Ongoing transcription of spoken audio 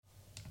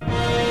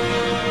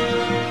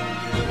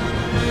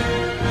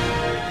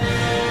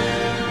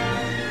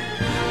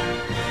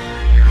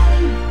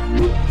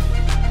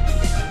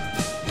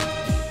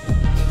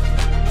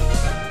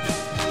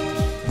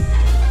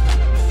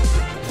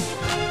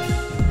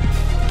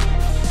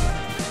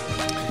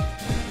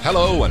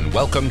Hello and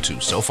welcome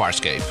to So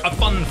Farscape, A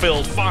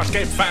fun-filled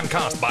Farscape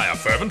fancast by a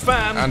fervent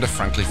fan. and a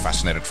frankly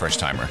fascinated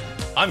first-timer.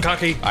 I'm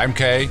Kaki. I'm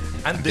Kay,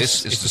 And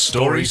this is the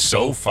story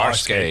So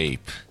Farscape.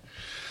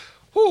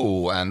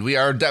 Ooh, and we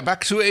are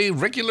back to a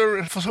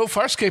regular So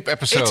Farscape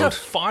episode. It's a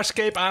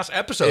Farscape-ass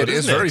episode, It is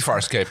isn't very it?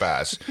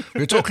 Farscape-ass.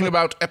 We're talking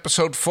about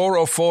episode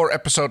 404,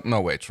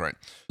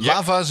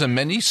 Lava's a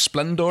many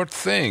splendored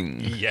thing.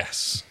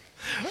 Yes.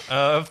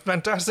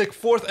 Fantastic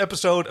fourth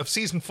episode of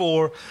season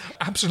 4.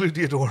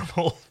 Absolutely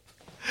adorable.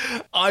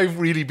 I've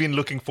really been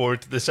looking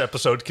forward to this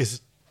episode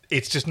because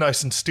it's just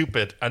nice and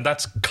stupid, and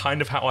that's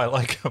kind of how I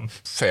like them.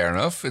 Fair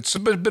enough. It's a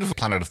bit of a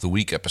Planet of the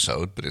Week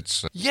episode, but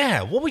it's...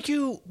 Yeah, what do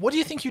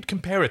you think you'd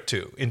compare it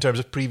to in terms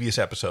of previous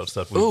episodes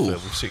that we've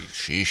seen?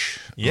 Sheesh.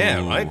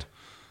 Yeah, Ooh. right?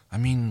 I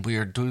mean, we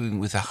are dealing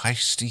with a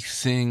heisty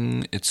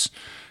thing. It's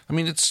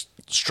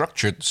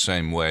structured the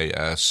same way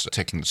as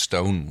Taking the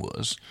Stone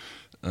was.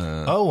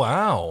 Oh,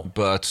 wow.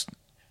 But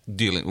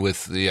dealing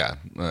with,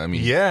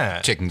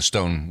 Taking the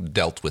Stone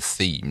dealt with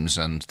themes,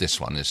 and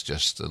this one is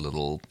just a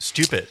little...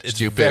 Stupid. It's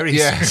Stupid, very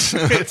yes.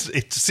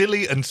 it's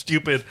silly and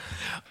stupid,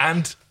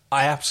 and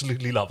I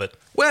absolutely love it.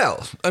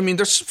 Well, I mean,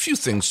 there's a few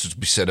things to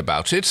be said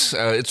about it.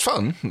 It's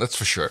fun, that's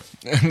for sure.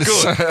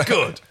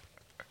 Good.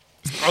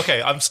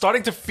 Okay, I'm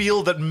starting to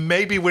feel that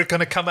maybe we're going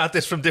to come at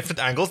this from different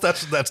angles.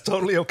 That's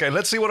totally okay.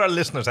 Let's see what our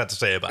listeners had to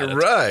say about it.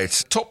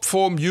 Right. Top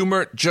form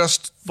humor,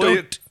 just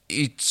don't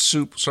eat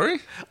soup. Sorry?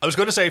 I was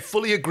going to say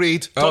fully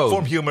agreed. Top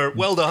form humor.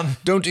 Well done.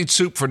 Don't eat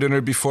soup for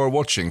dinner before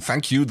watching.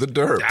 Thank you, the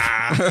derp.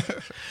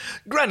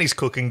 Granny's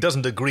cooking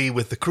doesn't agree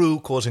with the crew,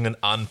 causing an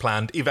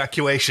unplanned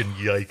evacuation.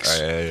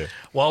 Yikes.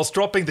 Whilst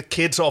dropping the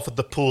kids off at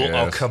the pool.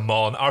 Yes. Oh, come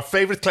on. Our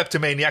favourite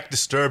kleptomaniac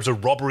disturbs a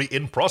robbery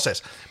in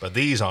process. But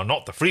these are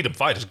not the freedom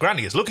fighters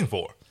Granny is looking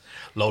for.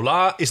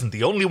 Lola isn't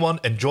the only one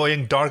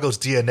enjoying Dargo's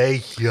DNA.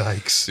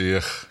 Yikes.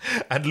 Yeah.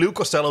 And Lou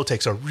Costello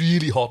takes a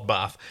really hot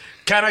bath.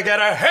 Can I get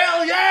a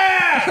hell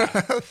yeah?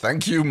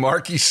 Thank you,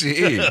 Marky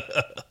C.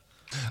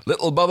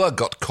 Little Bubba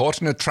got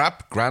caught in a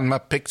trap. Grandma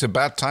picked a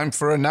bad time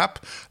for a nap.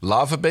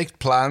 Lava-baked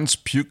plans,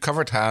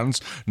 puke-covered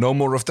hands. No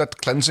more of that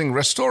cleansing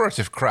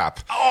restorative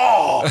crap.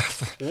 Oh,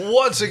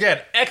 once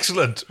again,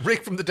 excellent.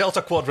 Rick from the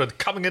Delta Quadrant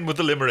coming in with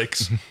the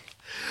limericks.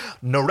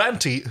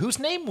 Noranti, whose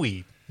name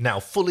we now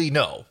fully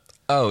know.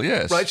 Oh,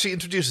 yes. Right, she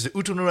introduces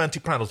Utu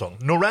Noranti Pranaltong.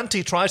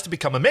 Noranti tries to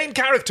become a main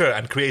character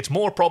and creates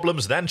more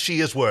problems than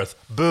she is worth.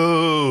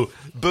 Boo.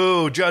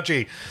 Boo,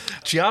 judgy.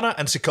 Chiana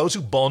and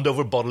Sikozu bond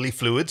over bodily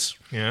fluids.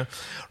 Yeah.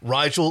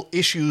 Rigel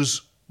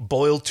issues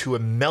boil to a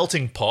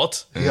melting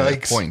pot.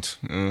 Yikes. Point.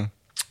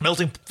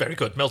 Very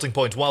good, melting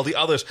point. While the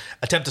others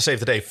attempt to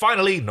save the day.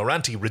 Finally,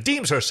 Noranti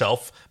redeems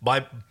herself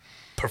by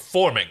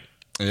performing.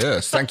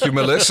 Yes, thank you,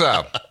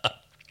 Melissa.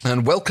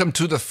 And welcome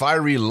to the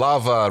fiery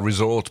lava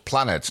resort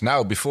planet.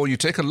 Now, before you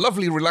take a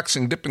lovely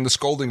relaxing dip in the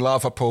scalding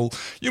lava pool,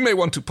 you may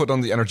want to put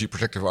on the energy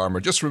protective armor.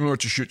 Just remember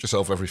to shoot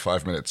yourself every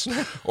 5 minutes.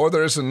 Or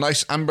there is a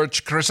nice amber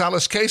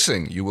chrysalis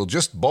casing. You will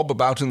just bob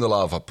about in the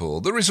lava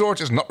pool. The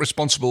resort is not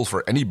responsible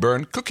for any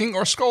burn, cooking,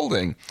 or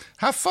scalding.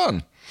 Have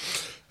fun.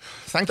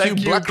 Thank you,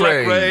 Black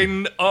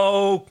Rain.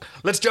 Oh,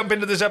 let's jump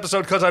into this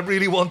episode because I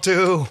really want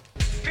to.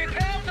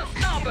 Prepare the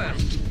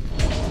starburst!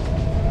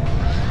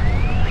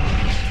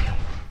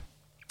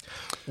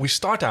 We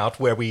start out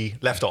where we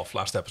left off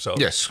last episode.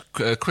 Yes,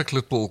 a quick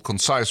little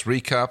concise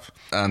recap,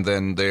 and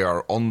then they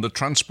are on the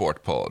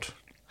transport pod.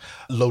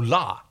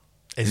 Lola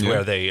is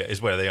where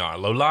they are.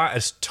 Lola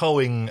is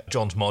towing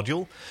John's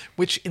module,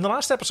 which in the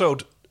last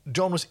episode,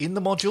 John was in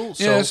the module.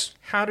 So Yes.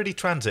 how did he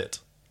transit?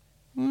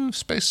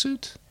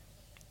 Spacesuit?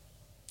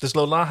 Does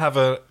Lola have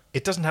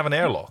it doesn't have an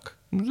airlock.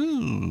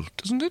 Ooh,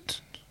 doesn't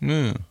it?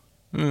 No.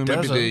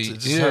 Maybe It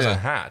just has a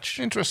hatch.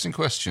 Interesting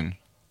question.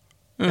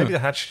 Maybe the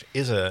hatch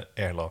is an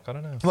airlock. I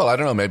don't know. Well, I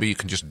don't know. Maybe you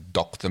can just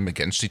dock them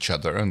against each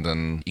other and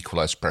then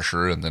equalize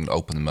pressure and then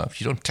open them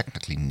up. You don't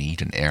technically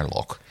need an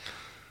airlock.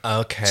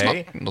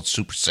 Okay. It's not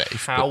super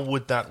safe. How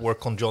would that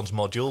work on John's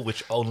module,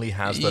 which only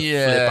has the flip-up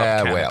yeah,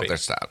 canopy? well,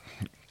 there's that.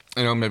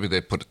 Maybe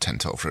they put a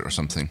tent over it or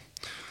something.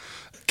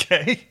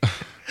 Okay.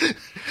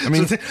 I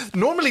mean,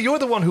 Normally you're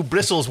the one who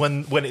bristles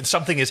when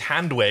something is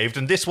hand waved,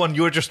 and this one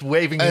you're just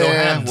waving your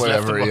hands.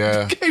 whatever,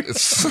 left and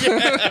right.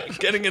 yeah. Yeah,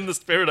 getting in the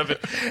spirit of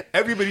it.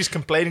 Everybody's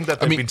complaining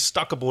that they've been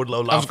stuck aboard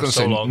Lola for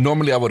so long.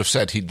 Normally I would have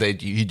said he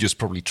just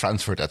probably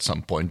transferred at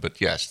some point, but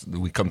yes,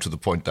 we come to the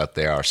point that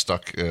they are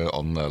stuck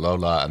on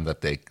Lola and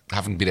that they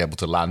haven't been able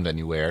to land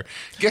anywhere,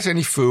 get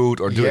any food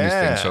or do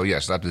anything. So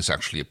yes, that is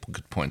actually a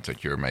good point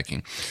that you're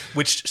making.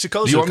 Which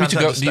Sikozu Do you want me can't to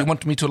go? Do understand. you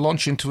want me to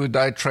launch into a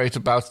diatribe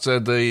about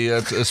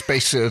the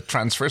space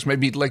transfers?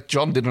 Maybe like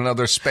John did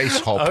another space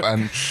hop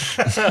and.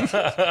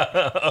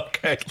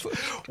 Okay.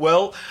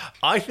 Well,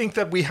 I think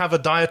that we have a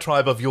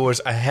diatribe of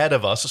yours ahead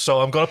of us,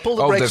 so I'm going to pull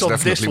the brakes there's on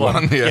this definitely one.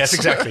 one, yes.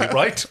 Exactly.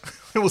 Right.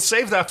 We'll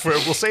save that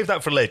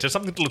for later.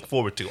 Something to look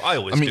forward to. I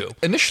always do.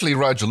 Initially,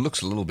 Rigel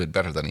looks a little bit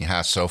better than he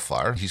has so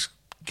far. He's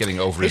getting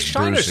over His his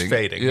shiner's bruising.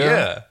 fading.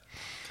 Yeah.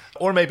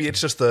 Or maybe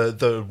it's just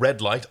the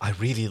red light. I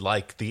really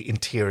like the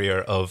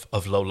interior of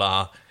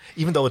Lola.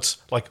 even though it's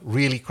like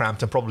really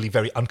cramped and probably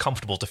very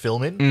uncomfortable to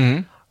film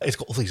in. It's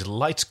got all these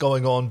lights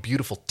going on,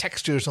 beautiful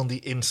textures on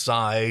the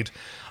inside.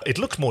 It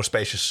looks more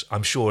spacious,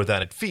 I'm sure,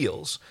 than it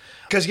feels.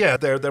 Because, yeah,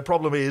 their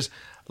problem is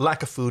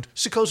lack of food.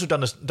 Sikozu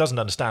doesn't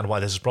understand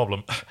why there's a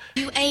problem.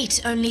 You ate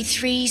only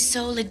 3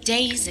 solar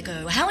days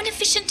ago. How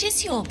inefficient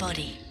is your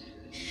body?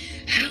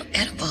 How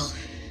edible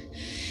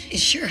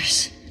is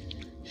yours?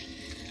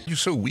 You're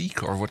so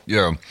weak, or what?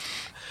 Yeah.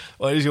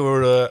 Why is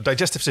your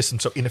digestive system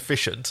so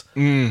inefficient?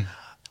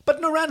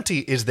 But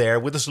Noranti is there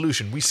with a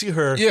solution. We see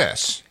her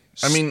Yes.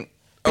 I mean,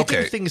 putting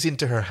okay. things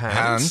into her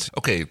hands.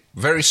 Okay,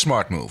 very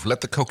smart move.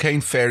 Let the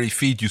cocaine fairy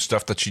feed you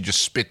stuff that she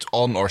just spit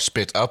on or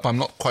spit up. I'm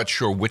not quite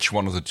sure which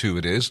one of the two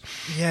it is.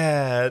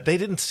 Yeah, they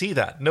didn't see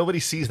that. Nobody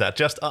sees that,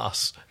 just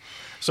us.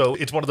 So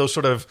it's one of those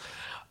sort of,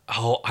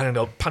 I don't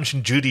know, Punch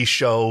and Judy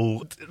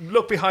show.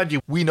 Look behind you.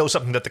 We know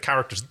something that the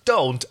characters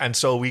don't, and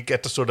so we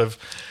get to sort of...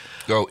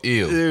 Go,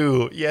 ew.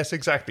 Ew. Yes,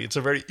 exactly. It's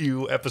a very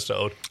ew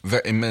episode.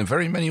 In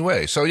very many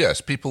ways. So, yes,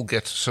 people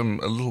get a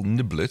little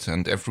niblet,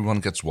 and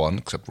everyone gets one,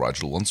 except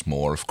Rigel wants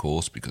more, of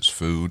course, because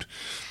food.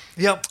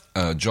 Yep.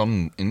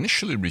 John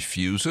initially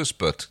refuses,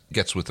 but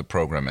gets with the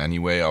program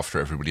anyway after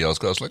everybody else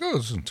goes like, oh,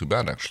 this isn't too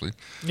bad, actually.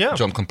 Yeah.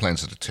 John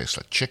complains that it tastes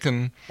like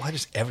chicken. Why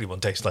does everyone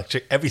taste like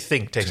chicken?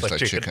 Everything tastes like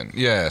chicken.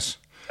 Yes.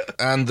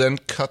 And then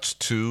cut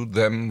to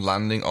them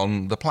landing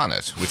on the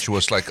planet, which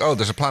was like, oh,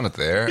 there's a planet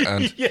there.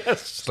 And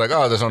Yes. it's like,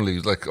 oh, there's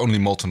only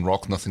molten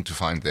rock, nothing to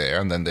find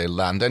there. And then they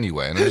land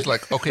anyway. And it's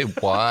like, okay,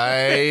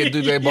 why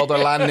do they bother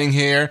landing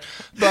here?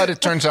 But it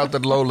turns out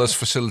that Lola's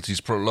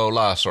facilities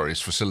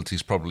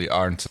probably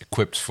aren't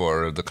equipped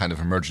for the kind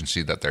of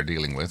emergency that they're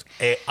dealing with.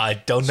 I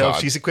don't know So if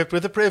she's equipped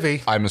with a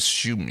privy. I'm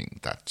assuming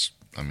that's...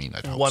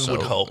 I'd hope One so.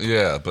 would hope.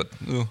 Yeah, but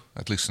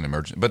at least an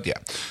emergency. But yeah,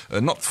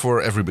 not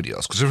for everybody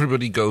else, because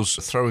everybody goes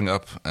throwing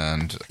up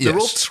and... They're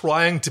all Yes.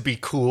 trying to be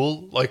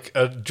cool. Like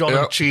John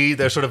Yeah. and Chi,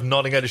 they're sort of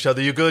nodding at each other.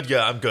 You good?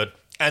 Yeah, I'm good.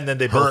 And then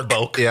they both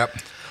bulk. Yep.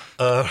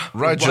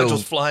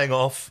 Rigel's flying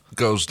off.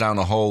 Goes down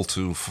a hole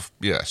to,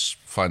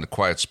 find a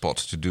quiet spot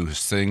to do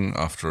his thing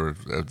after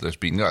there's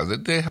been...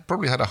 they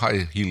probably had a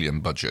high helium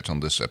budget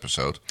on this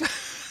episode.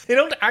 They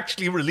don't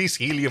actually release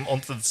helium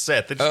onto the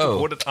set. They just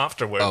record it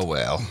afterwards. Oh,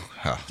 well.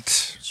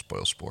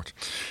 Spoil sport.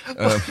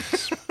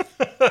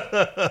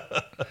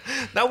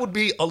 That would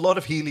be a lot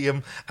of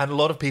helium, and a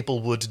lot of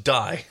people would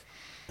die.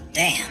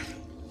 Damn.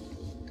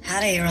 How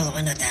do you roll the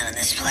window down in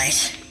this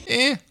place?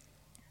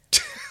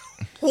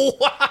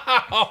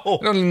 Wow!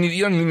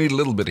 You only need a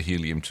little bit of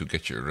helium to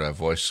get your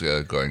voice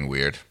going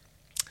weird.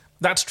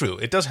 That's true.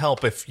 It does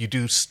help if you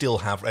do still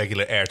have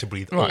regular air to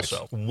breathe Right.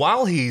 also.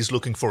 While he's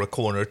looking for a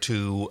corner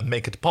to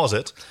make a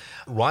deposit,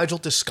 Rigel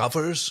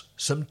discovers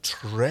some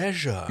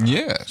treasure.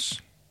 Yes.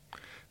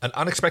 An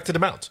unexpected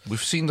amount.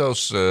 We've seen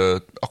those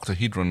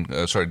dodecahedron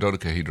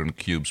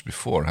cubes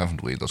before,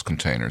 haven't we? Those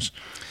containers.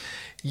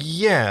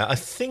 Yeah, I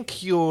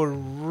think you're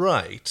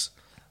right.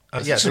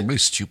 It's a really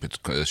stupid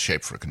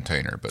shape for a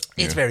container, but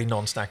It's very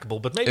non-stackable,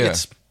 but maybe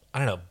it's, I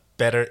don't know,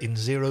 better in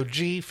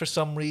 0G for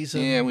some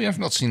reason. Yeah, we have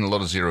not seen a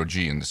lot of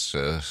 0G in this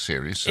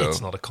series. So. It's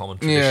not a common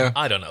tradition. Yeah.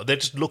 I don't know. They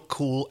just look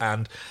cool,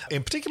 and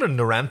in particular,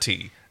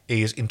 Noranti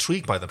is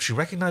intrigued by them. She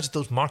recognizes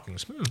those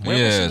markings. Where have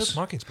I seen those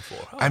markings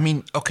before? Oh. I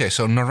mean, okay,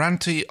 so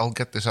Noranti, I'll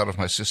get this out of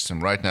my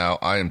system right now.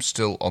 I am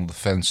still on the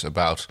fence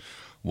about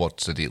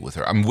what's the deal with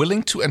her. I'm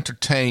willing to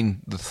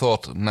entertain the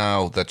thought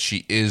now that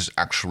she is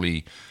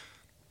actually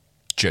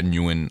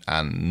genuine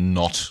and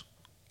not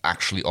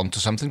actually onto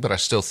something, but I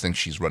still think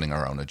she's running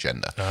her own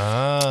agenda.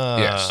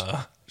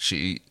 Yes.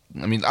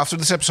 After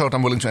this episode,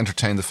 I'm willing to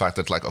entertain the fact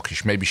that, like, okay,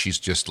 maybe she's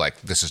just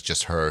like, this is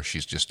just her,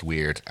 she's just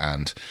weird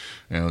and,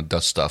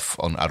 does stuff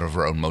out of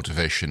her own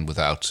motivation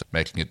without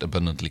making it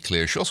abundantly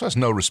clear. She also has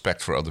no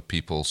respect for other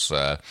people's,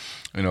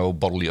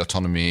 bodily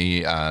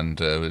autonomy and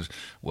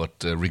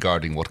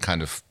regarding what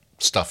kind of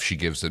stuff she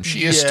gives them.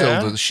 She is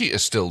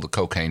still the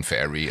cocaine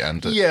fairy,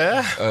 and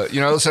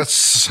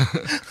that's.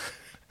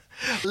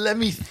 Let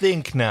me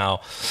think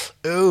now.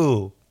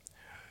 Oh,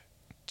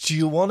 do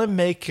you want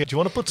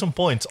to put some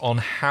points on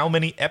how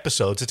many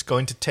episodes it's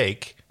going to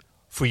take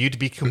for you to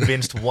be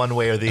convinced one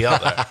way or the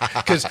other?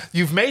 Because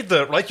you've made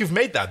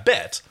that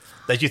bet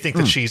that you think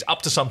that she's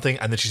up to something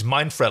and that she's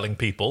mind-frelling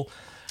people.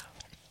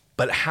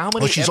 But how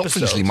many she's episodes?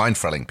 obviously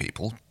mind-frelling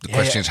people. The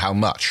question is how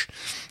much.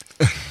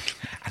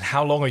 And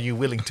how long are you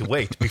willing to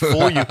wait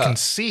before you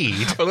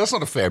concede? Well, that's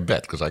not a fair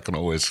bet, because I can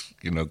always,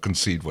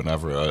 concede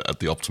whenever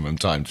at the optimum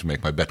time to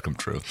make my bet come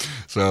true.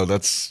 So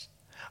that's...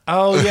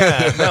 Oh,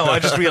 yeah. No, I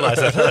just realized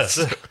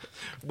that.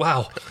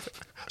 Wow.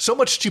 So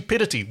much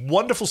stupidity,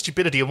 wonderful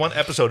stupidity in one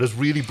episode has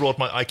really brought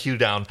my IQ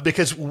down.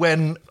 Because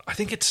when, I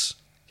think it's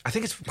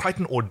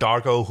Crichton or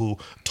Dargo who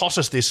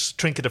tosses this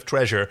trinket of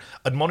treasure,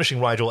 admonishing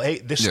Rigel, hey,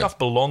 this stuff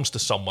belongs to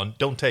someone,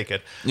 don't take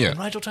it. Yeah. And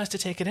Rigel tries to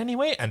take it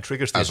anyway and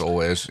triggers this As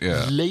always,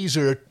 yeah.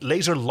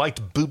 laser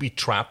light booby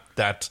trap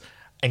that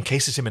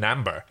encases him in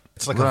amber.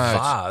 It's like a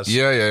vase.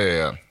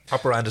 Yeah.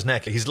 Up around his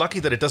neck. He's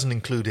lucky that it doesn't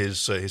include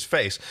his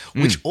face,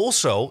 which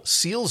also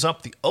seals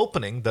up the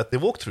opening that they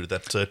walked through,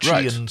 that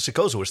Chi and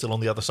Sikozu are still on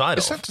the other side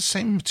Is that the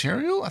same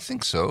material? I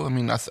think so. I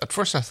mean, at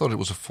first I thought it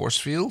was a force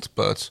field,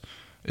 but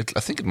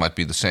I think it might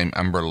be the same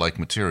amber-like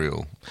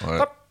material.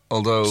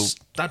 Although...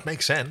 That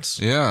makes sense.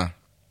 Yeah.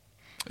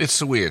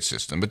 It's a weird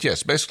system. But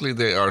yes, basically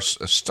they are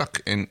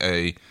stuck in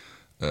a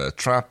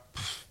trap.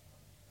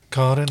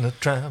 Caught in a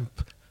trap.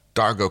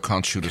 Dargo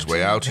can't shoot his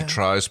way out. He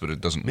tries, but it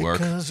doesn't work.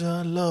 Because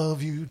I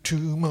love you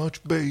too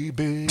much,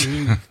 baby.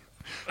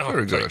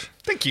 Very good.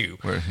 Thank you.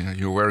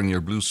 You're wearing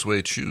your blue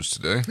suede shoes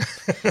today.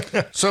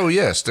 So,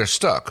 yes, they're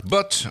stuck.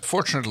 But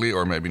fortunately,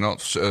 or maybe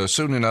not,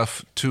 soon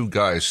enough, two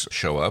guys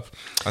show up.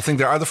 I think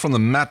they're either from the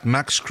Mad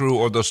Max crew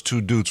or those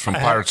two dudes from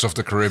Pirates of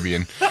the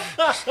Caribbean.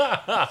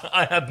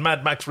 I had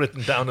Mad Max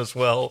written down as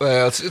well.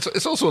 Well,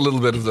 it's also a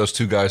little bit of those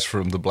two guys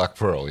from the Black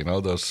Pearl, you know,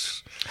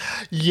 those...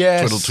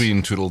 Yes.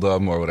 Tweedledween,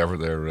 Tweedledum, or whatever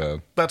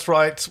they're... That's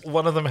right.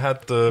 One of them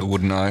had the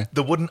wooden eye.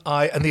 The wooden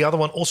eye, and the other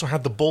one also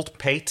had the bald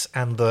pate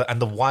and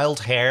the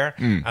wild hair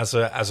as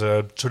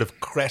a sort of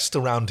crest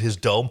around his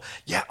dome.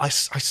 Yeah, I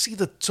see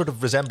the sort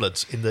of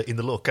resemblance in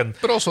the look,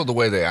 but also the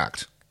way they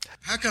act.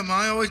 How come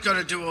I always got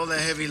to do all the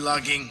heavy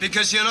lugging?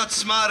 Because you're not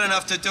smart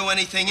enough to do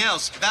anything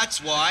else.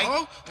 That's why.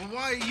 Oh? Well,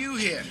 why are you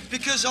here?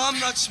 Because I'm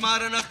not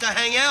smart enough to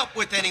hang out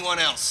with anyone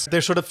else.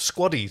 They're sort of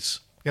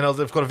squaddies. You know,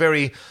 they've got a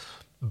very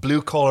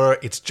blue collar,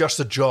 it's just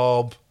a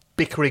job,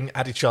 bickering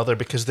at each other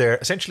because they're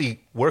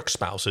essentially work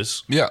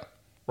spouses. Yeah.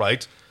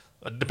 Right?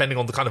 Depending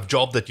on the kind of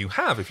job that you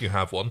have, if you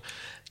have one,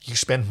 you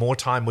spend more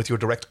time with your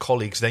direct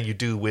colleagues than you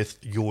do with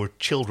your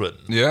children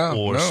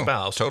or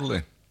spouse.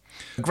 Totally.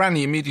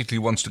 Granny immediately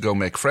wants to go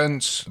make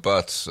friends,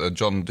 but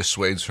John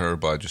dissuades her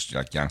by just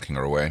yanking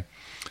her away.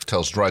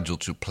 Tells Rigel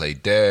to play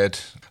dead.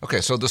 Okay,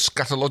 so the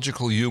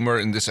scatological humor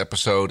in this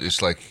episode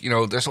is like, you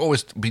know, there's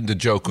always been the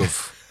joke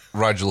of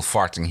Rigel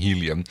farting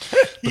helium,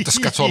 but the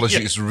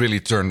scatology is really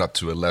turned up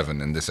to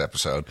 11 in this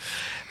episode.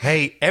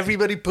 Hey,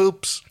 everybody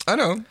poops. I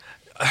know.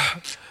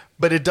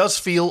 But it does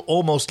feel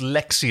almost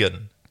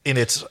Lexian in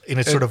its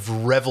sort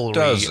of revelry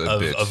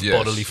of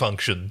bodily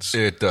functions.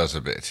 It does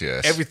a bit,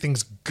 yes.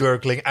 Everything's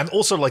gurgling, and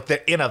also like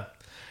they're in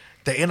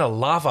a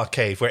lava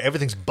cave where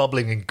everything's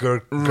bubbling and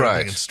gurgling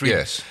and streaming.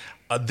 Yes.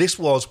 This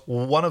was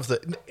one of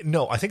the...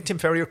 No, I think Tim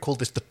Ferrier called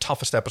this the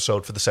toughest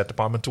episode for the set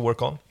department to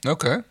work on.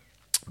 Okay.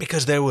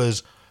 Because there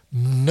was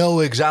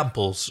no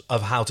examples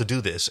of how to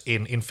do this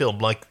in film.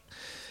 Like,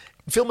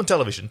 film and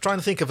television, trying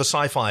to think of a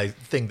sci-fi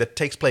thing that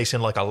takes place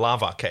in like a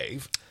lava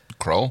cave.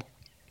 Krull.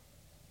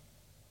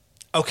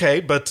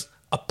 Okay, but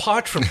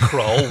apart from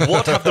Krull,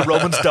 what have the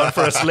Romans done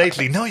for us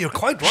lately? No, you're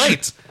quite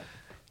right.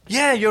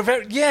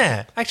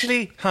 Yeah,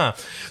 actually,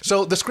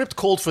 So the script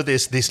called for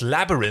this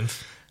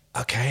labyrinth.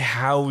 Okay,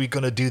 how are we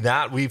going to do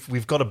that?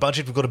 We've got a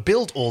budget. We've got to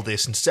build all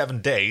this in 7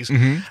 days,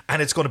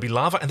 and it's going to be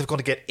lava, and they've got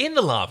to get in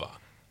the lava.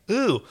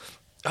 Ooh,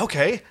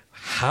 okay,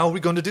 how are we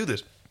going to do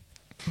this?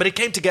 But it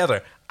came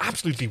together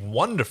absolutely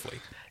wonderfully.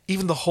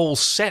 Even the whole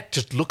set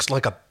just looks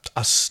like a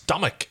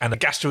stomach and a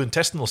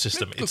gastrointestinal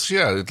system.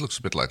 It looks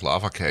a bit like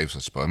lava caves, I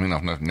suppose. I mean,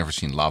 I've never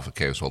seen lava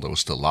caves, although there was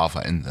still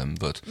lava in them.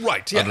 But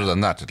other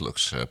than that, it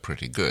looks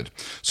pretty good.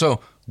 So,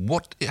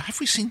 what have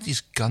we seen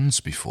these guns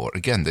before?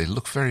 Again, they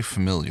look very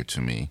familiar to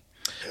me.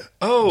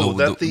 Oh,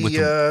 with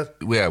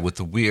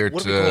the weird...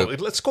 What do we call it?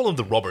 Let's call them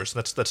the robbers.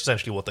 That's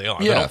essentially what they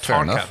are. Yeah, They're not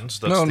fair enough.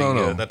 Tarkans.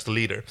 No. That's the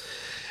leader.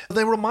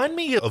 They remind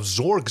me of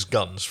Zorg's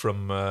guns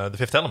from The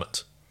Fifth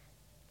Element.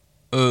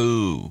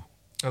 Oh,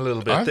 a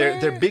little bit.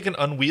 They're big and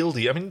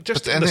unwieldy. I mean,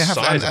 just they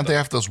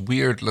have those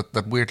weird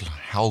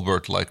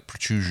halberd-like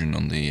protrusion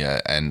on the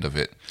end of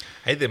it.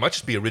 Hey, they might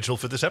just be original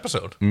for this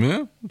episode.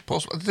 Yeah,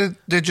 possible.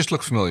 They just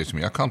look familiar to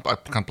me. I can't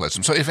place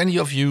them. So, if any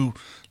of you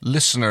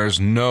listeners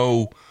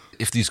know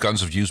if these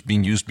guns have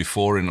been used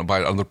before by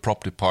another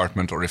prop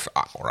department, or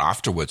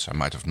afterwards, I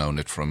might have known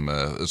it from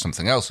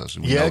something else. As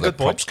we know that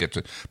props get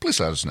to. Please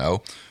let us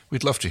know.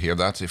 We'd love to hear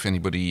that. If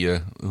anybody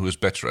who is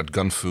better at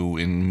gun fu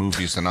in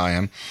movies than I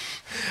am,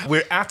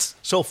 we're at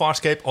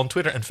SoFarscape on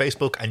Twitter and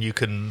Facebook, and you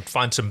can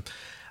find some.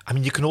 I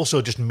mean, you can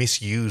also just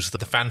misuse the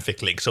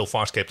fanfic link,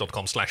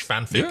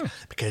 sofarscape.com/fanfic,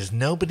 because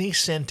nobody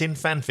sent in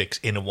fanfics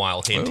in a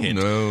while. Hint, hint.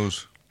 Who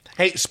knows?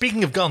 Hey,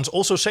 speaking of guns,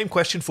 also same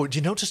question for... Do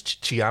you notice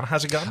Chiana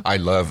has a gun? I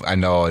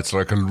know. It's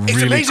like a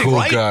really amazing, cool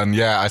right? gun.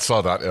 Yeah, I saw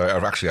that.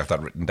 I actually have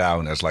that written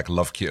down as like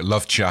love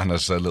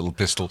Chiana's little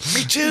pistol.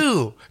 Me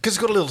too. Because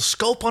it's got a little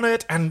scope on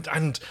it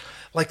and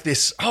like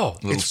this...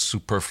 Little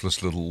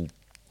superfluous little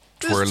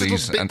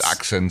twirlies and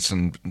accents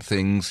and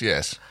things,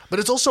 yes. But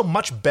it's also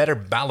much better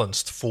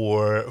balanced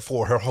for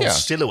her whole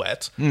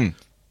silhouette.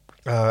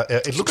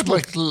 It looks a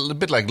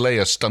bit like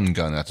Leia's stun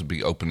gun at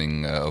the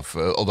opening of,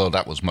 although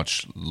that was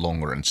much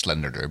longer and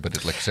slenderer.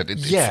 But like I said,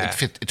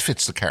 it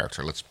fits the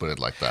character. Let's put it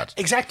like that.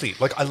 Exactly.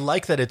 Like I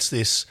like that it's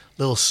this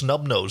little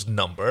snub-nosed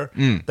number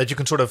that you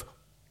can sort of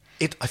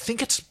I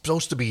think it's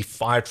supposed to be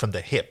fired from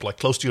the hip, like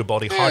close to your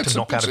body, hard to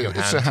knock out of your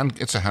hand.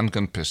 It's a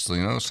handgun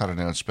pistol,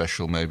 Saturday Night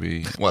Special,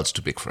 maybe. Well, it's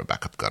too big for a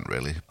backup gun,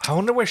 really. I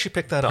wonder where she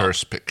picked that up.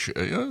 First picture,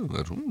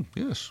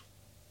 yes.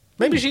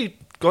 Maybe she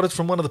got it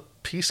from one of the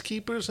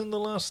Peacekeepers in the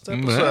last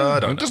episode. I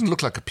don't know. It doesn't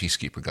look like a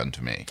Peacekeeper gun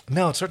to me.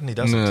 No, it certainly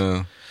doesn't.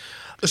 No.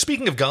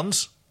 Speaking of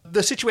guns,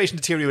 the situation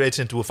deteriorates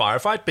into a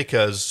firefight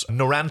because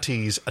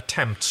Noranti's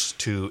attempts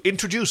to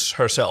introduce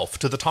herself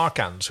to the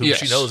Tarkans, whom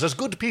she knows as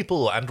good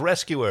people and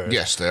rescuers.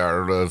 Yes, they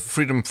are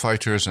freedom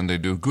fighters and they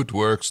do good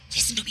work.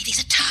 Listen to me, these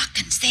are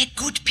Tarkans. They're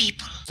good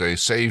people. They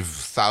save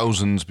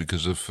thousands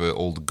because of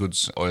all the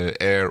goods,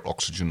 air,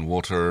 oxygen,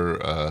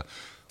 water,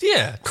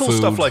 cool food,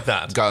 stuff like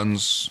that.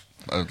 Guns,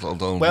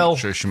 although I'm not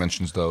sure she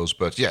mentions those,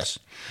 but yes.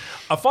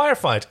 A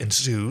firefight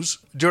ensues,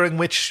 during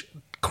which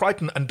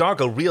Crichton and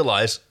Dargo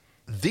realize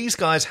these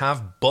guys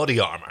have body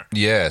armor.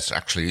 Yes,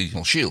 actually,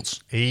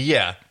 shields.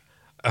 Yeah.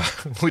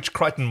 Which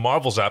Crichton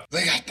marvels at.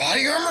 They got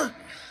body armor?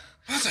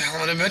 That's a hell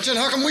of an invention.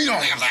 How come we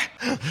don't have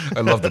that?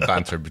 I love the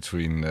banter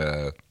between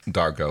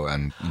Dargo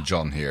and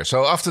John here.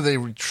 So after they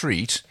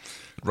retreat,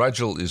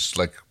 Rigel is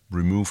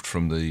removed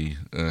from the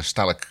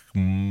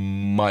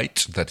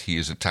stalagmite that he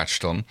is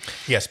attached on.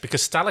 Yes,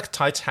 because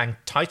stalactites hang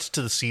tight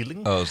to the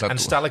ceiling,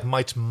 and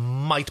stalagmites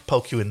might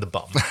poke you in the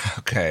bum.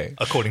 Okay.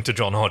 According to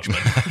John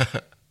Hodgman.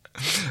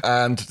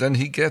 And then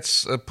he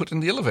gets put in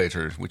the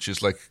elevator, which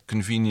is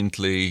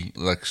conveniently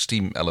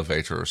steam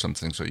elevator or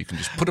something. So you can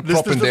just put a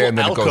prop in there and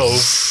then it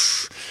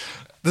goes.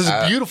 There's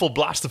a beautiful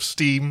blast of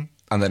steam.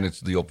 And then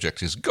the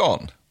object is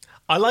gone.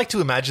 I like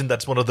to imagine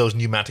that's one of those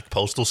pneumatic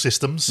postal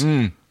systems.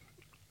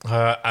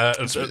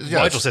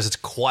 Rigel says it's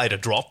quite a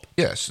drop.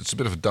 Yes, it's a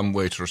bit of a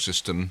dumbwaiter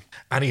system.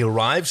 And he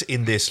arrives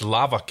in this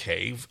lava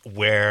cave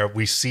where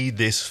we see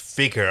this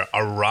figure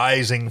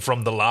arising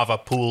from the lava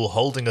pool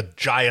holding a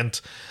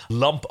giant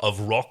lump of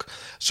rock.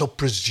 So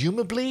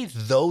presumably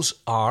those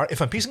are, if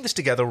I'm piecing this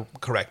together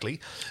correctly,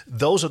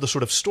 those are the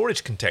sort of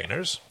storage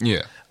containers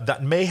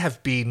that may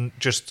have been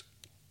just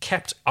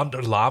kept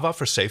under lava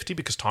for safety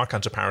because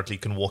Tarkans apparently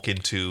can walk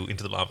into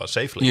the lava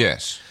safely.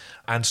 Yes.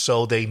 And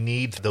so they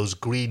need those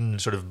green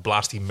sort of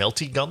blasty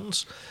melty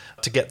guns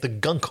to get the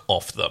gunk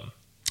off them.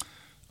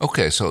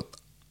 Okay, so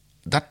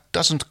that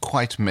doesn't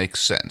quite make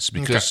sense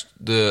because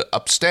the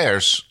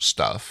upstairs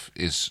stuff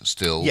is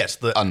still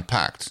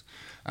unpacked.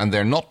 And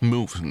they're not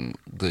moving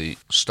the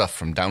stuff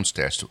from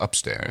downstairs to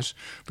upstairs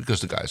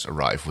because the guys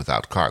arrive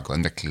without cargo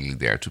and they're clearly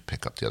there to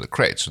pick up the other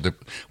crates. So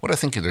what I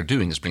think they're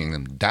doing is bringing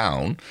them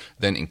down,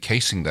 then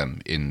encasing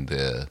them in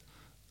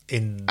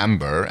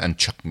amber and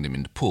chucking them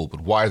in the pool.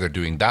 But why they're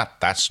doing that,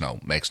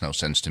 makes no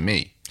sense to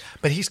me.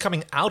 But he's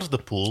coming out of the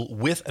pool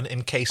with an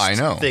encased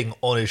thing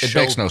on his shoulder.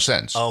 It makes no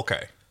sense.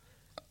 Okay.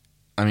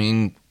 I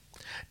mean,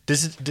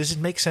 does it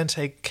make sense?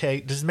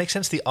 Does it make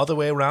sense the other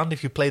way around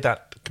if you play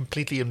that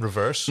completely in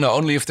reverse? No,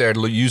 only if they're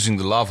using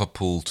the lava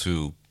pool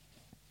to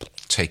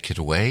take it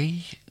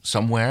away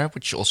somewhere,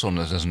 which also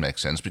doesn't make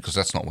sense because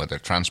that's not where their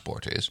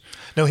transport is.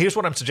 No, here's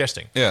what I'm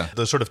suggesting. Yeah.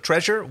 The sort of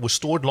treasure was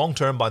stored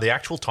long-term by the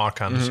actual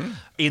Tarkans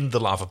in the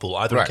lava pool,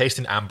 either encased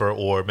in amber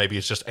or maybe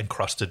it's just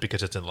encrusted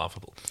because it's in the lava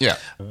pool. Yeah.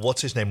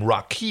 What's his name?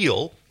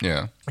 Rakeel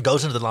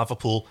goes into the lava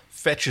pool,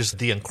 fetches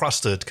the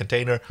encrusted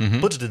container,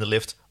 puts it in the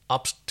lift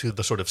up to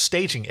the sort of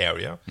staging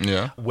area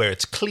where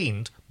it's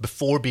cleaned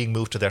before being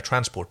moved to their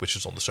transport, which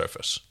is on the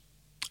surface.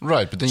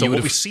 Right, but then so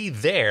what we see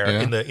there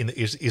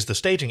is the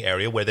staging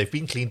area where they've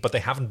been cleaned, but they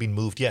haven't been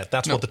moved yet.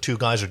 That's what the two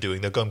guys are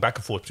doing. They're going back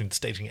and forth between the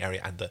staging area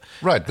and the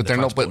but they're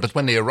not. But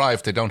when they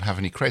arrive, they don't have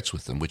any crates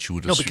with them, which you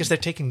would assume. No, because they're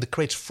taking the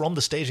crates from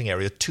the staging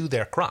area to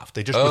their craft.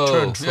 They just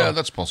returned from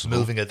that's possible.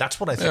 moving it. That's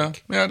what I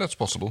think. Yeah, that's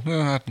possible. Yeah,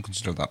 I hadn't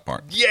considered that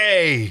part.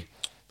 Yay!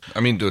 I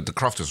mean, the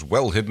craft is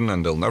well hidden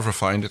and they'll never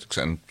find it,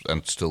 and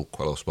still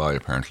close by,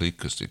 apparently,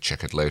 because they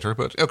check it later.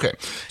 But, okay.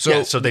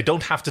 So they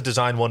don't have to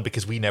design one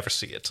because we never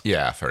see it.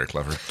 Yeah, very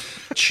clever.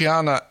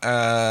 Chiana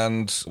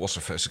and... what's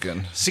her face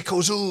again?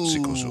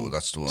 Sikozu,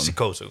 that's the one.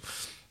 Sikozu.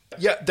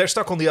 Yeah, they're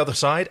stuck on the other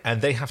side,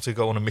 and they have to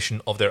go on a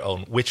mission of their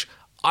own, which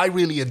I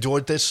really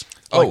enjoyed this.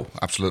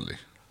 Absolutely.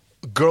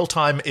 Girl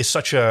time is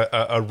such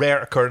a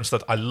rare occurrence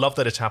that I love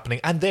that it's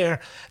happening. And their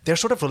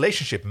sort of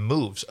relationship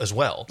moves as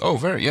well. Oh,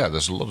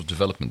 there's a lot of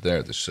development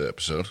there this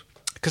episode.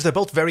 Because they're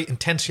both very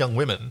intense young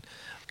women,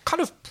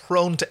 kind of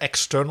prone to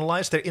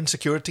externalize their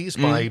insecurities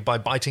by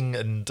biting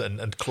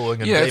and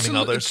clawing and blaming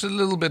others. It's a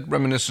little bit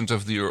reminiscent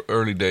of the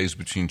early days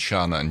between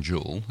Chiana and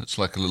Joel. It's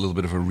like a little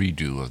bit of a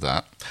redo of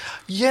that.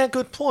 Yeah,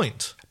 good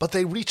point. But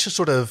they reach a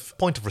sort of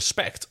point of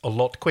respect a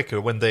lot quicker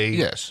when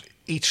they...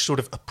 each sort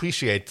of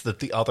appreciate that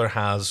the other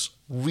has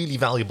really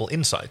valuable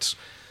insights.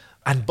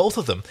 And both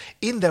of them,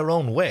 in their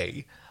own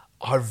way,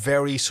 are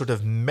very sort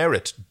of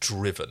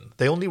merit-driven.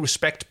 They only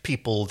respect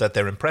people that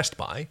they're impressed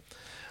by,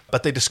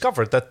 but they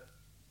discovered that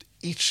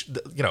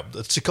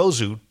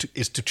Sikozu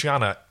is to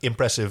Chiana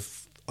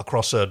impressive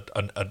across a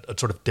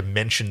sort of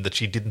dimension that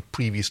she didn't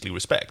previously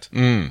respect.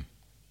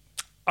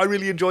 I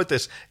really enjoyed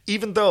this,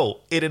 even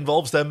though it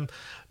involves them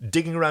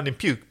digging around in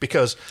puke,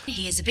 because...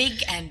 He is a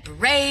big and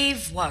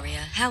brave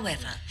warrior.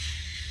 However,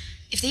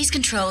 If these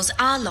controls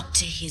are locked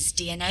to his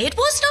DNA, it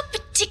was not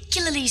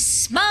particularly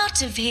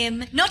smart of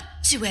him not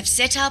to have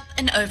set up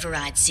an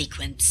override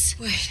sequence.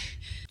 Wait.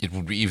 It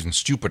would be even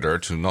stupider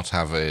to not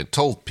have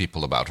told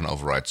people about an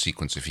override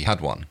sequence if he had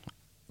one.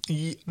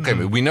 Okay,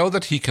 but we know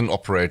that he can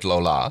operate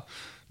Lola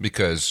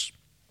because,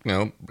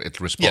 it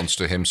responds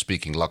to him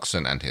speaking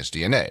Luxon and his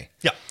DNA.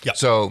 Yeah.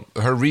 So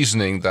her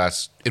reasoning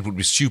that it would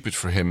be stupid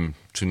for him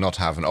to not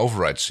have an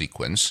override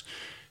sequence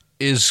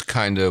is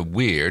kind of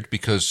weird,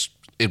 because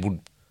it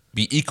would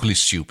be equally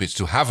stupid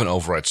to have an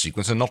override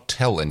sequence and not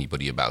tell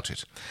anybody about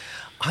it.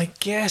 I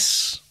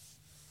guess...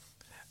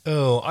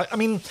 I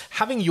mean,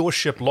 having your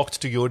ship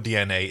locked to your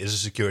DNA is a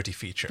security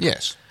feature.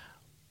 Yes.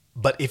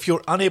 But if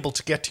you're unable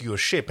to get to your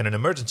ship in an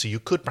emergency, you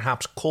could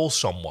perhaps call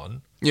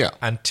someone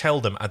and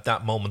tell them at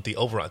that moment the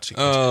override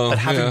sequence. But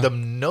having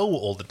them know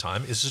all the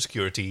time is a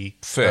security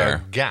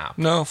gap.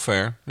 No,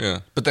 fair, yeah.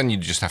 But then you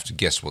just have to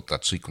guess what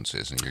that sequence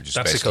is, and you're just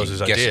That's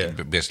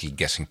basically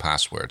guessing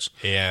passwords.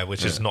 Yeah,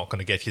 which is not going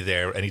to get you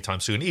there anytime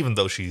soon, even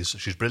though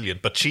she's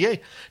brilliant. But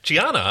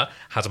Chiana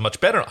has a much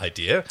better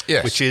idea,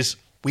 which is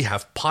we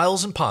have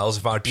piles and piles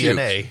of our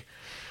DNA.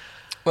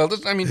 Well,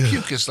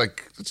 puke is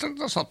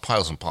that's not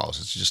piles and piles.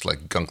 It's just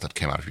like gunk that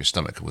came out of your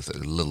stomach with a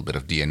little bit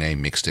of DNA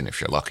mixed in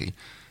if you're lucky.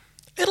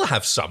 It'll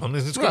have some. I mean,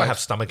 it's going to have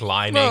stomach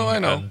lining. No, I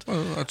know.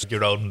 And that's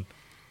your own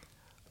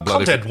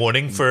content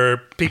warning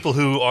for people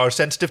who are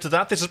sensitive to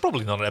that. This is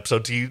probably not an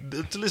episode to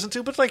listen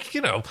to, but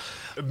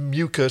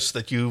mucus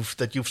that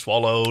you've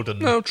swallowed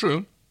and no,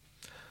 true.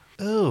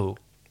 Oh,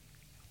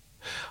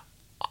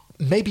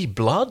 maybe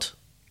blood.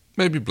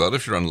 Maybe blood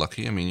if you're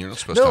unlucky. I mean, you're not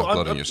supposed to have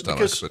blood in your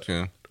stomach, but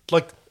yeah.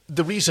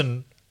 The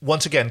reason,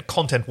 once again,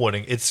 content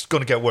warning, it's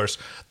going to get worse.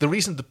 The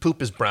reason the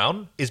poop is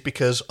brown is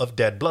because of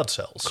dead blood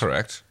cells.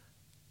 Correct.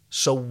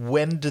 So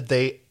when did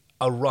they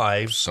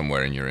arrive?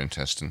 Somewhere in your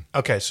intestine.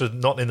 Okay, so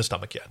not in the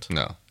stomach yet.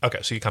 No. Okay,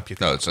 so you can't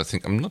puke. No,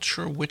 I'm not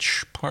sure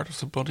which part of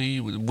the body,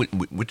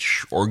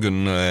 which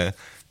organ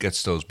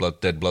gets those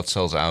dead blood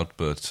cells out,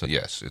 but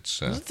yes,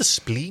 it's... Is it the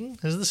spleen?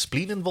 Is the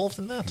spleen involved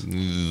in that?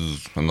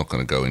 I'm not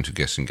going to go into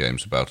guessing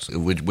games about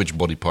which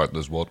body part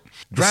does what.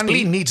 The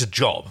spleen needs a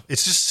job.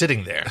 It's just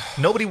sitting there.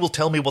 Nobody will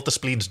tell me what the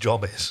spleen's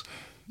job is.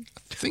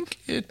 I think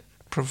it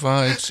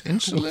provides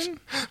insulin,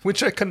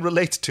 which I can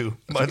relate to,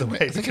 by the way.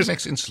 I think it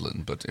makes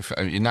insulin, but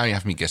now you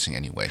have me guessing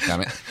anyway.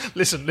 Damn it!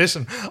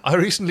 Listen. I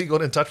recently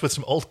got in touch with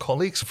some old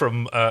colleagues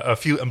from a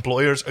few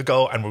employers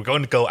ago, and we're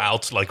going to go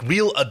out like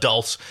real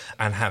adults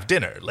and have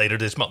dinner later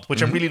this month,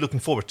 which I'm really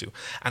looking forward to.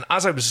 And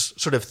as I was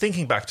sort of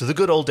thinking back to the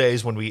good old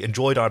days when we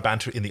enjoyed our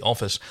banter in the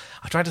office,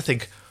 I tried to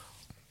think,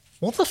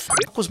 what the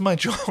fuck was my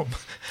job?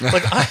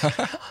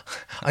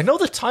 I know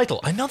the title.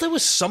 I know there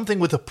was something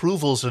with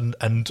approvals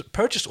and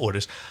purchase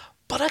orders,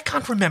 but I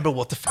can't remember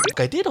what the fuck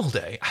I did all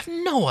day. I have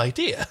no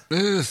idea.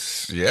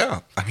 Yeah,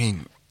 I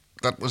mean,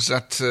 that was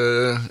at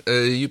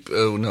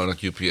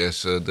not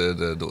UPS.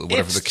 The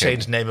whatever it's the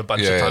changed name a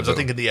bunch of times. I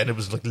think in the end it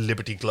was like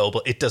Liberty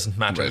Global. It doesn't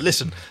matter. Right.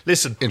 Listen.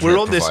 Internet We're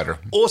on provider.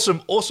 This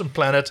awesome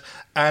planet,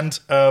 and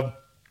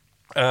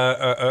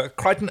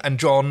Crichton and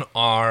John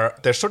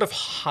they're sort of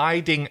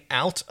hiding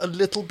out a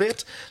little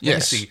bit. Let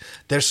me see.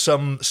 There's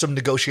some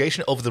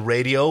negotiation over the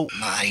radio.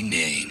 My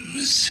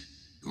name's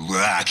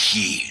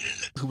Rakhil.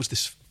 Who was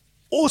this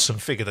awesome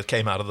figure that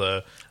came out of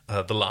the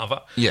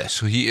lava? Yes,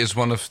 so he is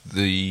one of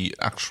the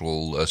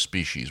actual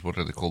species. What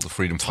are they called? The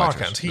freedom Tarkans.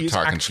 fighters. He is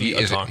actually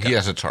a Tarkan. He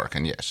has a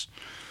Tarkan, yes.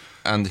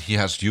 And he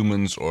has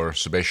humans or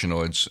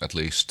Sabatianoids, at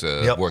least,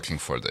 working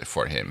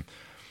for him.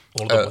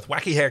 All of them with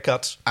wacky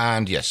haircuts.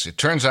 And yes, it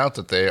turns out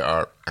that they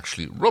are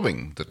actually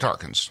robbing the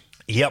Tarkans.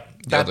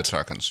 Yep. The other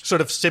Tarkans.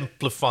 Sort of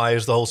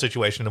simplifies the whole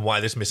situation and why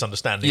this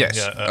misunderstanding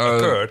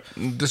occurred.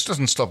 This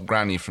doesn't stop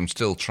Granny from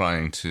still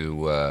trying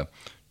to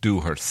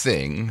do her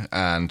thing.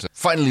 And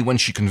finally, when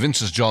she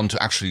convinces John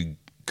to actually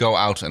go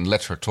out and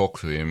let her talk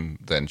to him,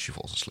 then she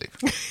falls asleep.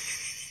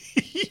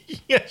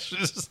 Yes,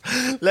 just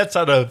lets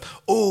out a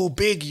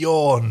big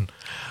yawn.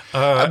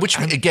 Which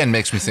again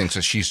makes me think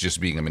that she's just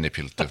being a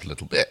manipulative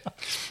little bit.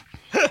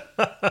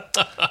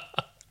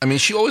 I mean,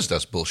 she always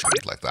does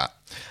bullshit like that.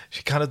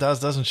 She kind of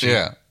does, doesn't she?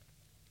 Yeah.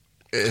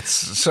 It's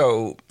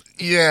so...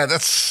 Yeah,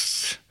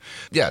 that's...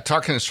 Yeah,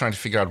 Tarkin is trying to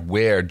figure out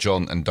where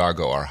John and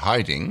Dargo are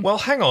hiding. Well,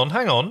 hang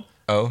on.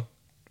 Oh?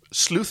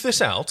 Sleuth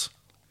this out.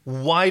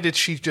 Why did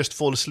she just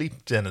fall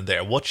asleep then and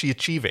there? What's she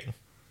achieving?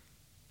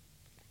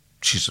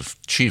 She's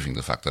achieving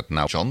the fact that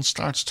now John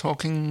starts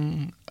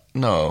talking...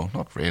 No,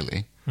 not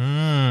really.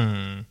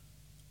 I'm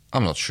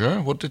not sure.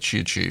 What did she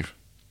achieve?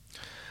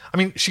 I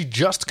mean, she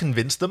just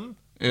convinced them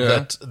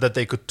that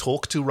they could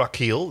talk to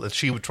Rakhil, that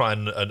she would try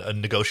and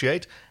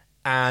negotiate,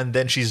 and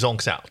then she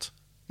zonks out.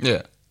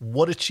 Yeah.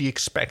 What did she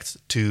expect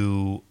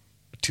to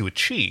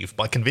achieve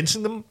by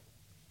convincing them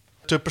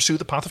to pursue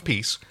the path of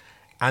peace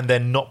and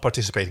then not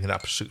participating in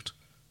that pursuit?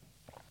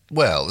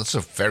 Well, it's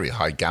a very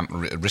high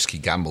risky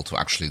gamble to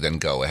actually then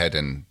go ahead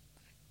and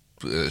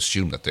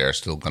assume that they're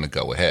still going to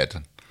go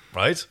ahead.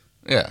 Right?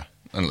 Yeah.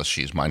 unless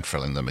she's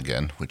mind-frilling them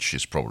again, which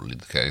is probably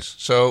the case.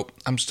 So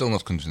I'm still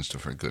not convinced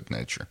of her good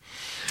nature.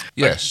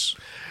 Yes.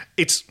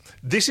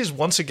 This is,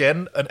 once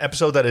again, an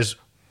episode that is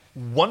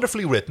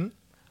wonderfully written,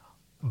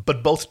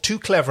 but both too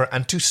clever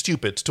and too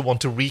stupid to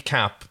want to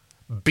recap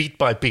beat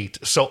by beat.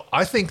 So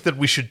I think that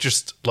we should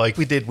just, like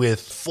we did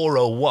with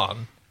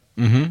 401,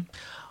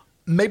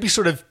 maybe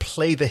sort of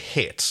play the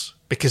hits,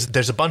 because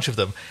there's a bunch of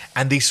them,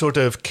 and the sort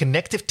of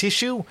connective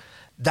tissue,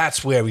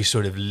 that's where we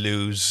sort of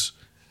lose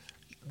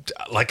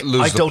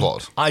the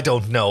plot. I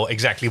don't know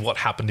exactly what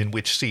happened in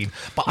which scene,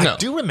 but I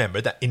do remember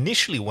that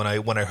initially when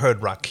I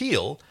heard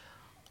Rakeel,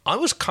 I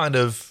was kind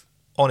of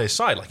on his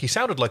side. Like, he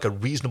sounded like a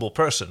reasonable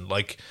person.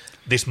 Like,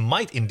 this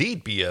might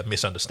indeed be a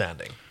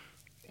misunderstanding.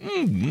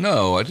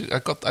 No, I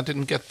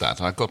didn't get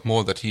that. I got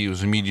more that he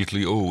was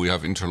immediately, we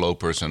have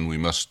interlopers and we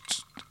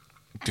must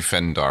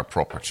defend our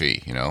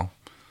property, you know?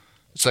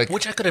 It's like,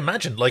 which I could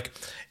imagine. Like,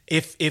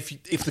 if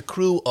the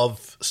crew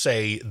of,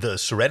 say, the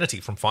Serenity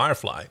from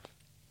Firefly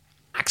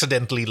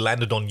accidentally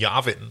landed on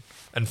Yavin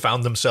and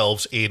found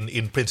themselves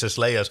in Princess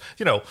Leia's,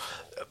 you know,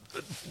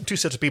 two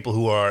sets of people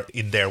who are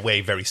in their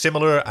way very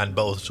similar and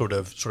both sort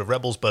of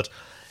rebels, but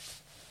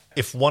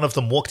if one of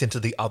them walked into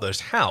the other's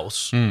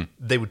house,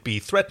 they would be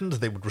threatened,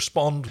 they would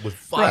respond with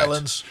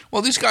violence. Right.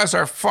 Well, these guys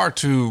are far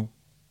too,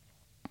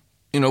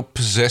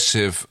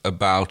 possessive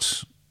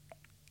about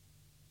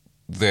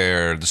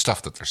the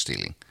stuff that they're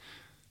stealing.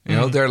 You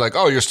know, they're like,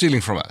 you're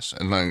stealing from us.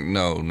 And like,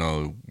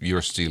 no,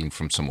 you're stealing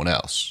from someone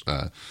else.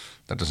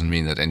 That doesn't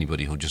mean that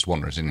anybody who just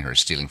wanders in here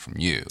is stealing from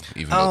you.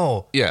 Even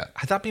though, yeah.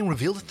 Had that been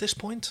revealed at this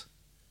point?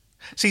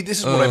 See, this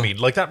is what I mean.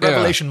 Like, that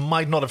revelation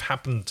might not have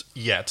happened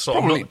yet. So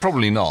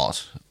probably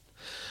not.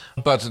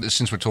 But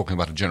since we're talking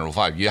about a general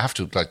vibe, you have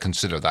to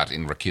consider that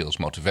in Rakeel's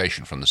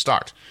motivation from the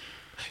start.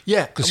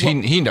 Yeah. Because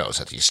he knows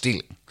that he's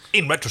stealing.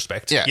 In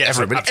retrospect, yeah, yes,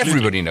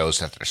 everybody knows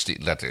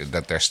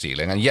that they're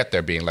stealing, and yet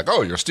they're being like,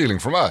 "Oh, you're stealing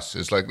from us."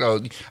 It's like, no.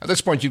 At this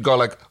point, you go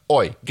like,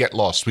 "Oi, get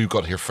lost! We've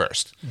got here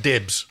first."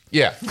 Dibs.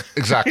 Yeah,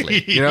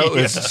 exactly. You know,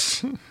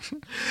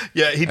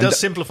 yeah. He does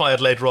simplify it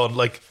later on.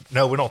 Like,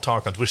 no, we're not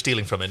Tarkans. We're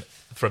stealing from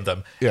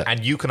them,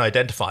 and you can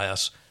identify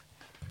us.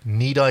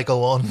 Need I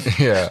go on?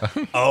 Yeah.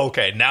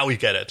 Okay, now we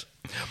get it.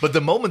 But the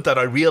moment that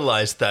I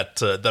realized that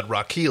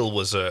Rakeel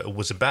was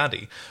a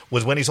baddie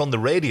was when he's on the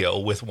radio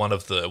with one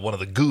of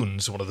the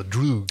goons, one of the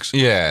droogs.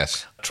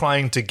 Yes.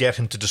 Trying to get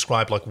him to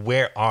describe, like,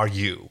 where are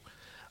you?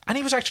 And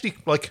he was actually,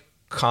 like,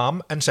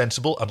 calm and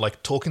sensible and,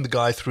 like, talking the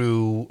guy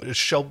through,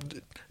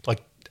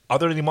 are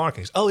there any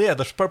markings? Oh, yeah,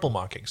 there's purple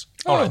markings.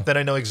 All right, then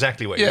I know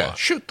exactly where you are. Yeah,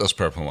 shoot those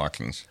purple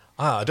markings.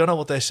 I don't know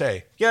what they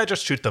say. Yeah,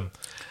 just shoot them.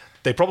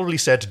 They probably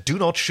said, "Do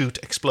not shoot!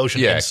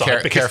 Explosion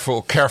inside."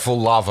 Careful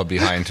lava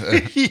behind.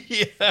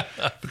 Yeah.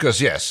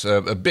 Because yes,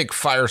 a big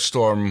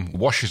firestorm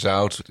washes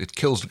out. It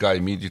kills the guy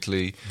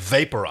immediately,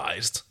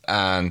 vaporized,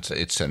 and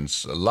it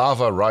sends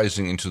lava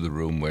rising into the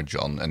room where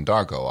John and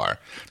Dargo are.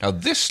 Now,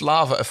 this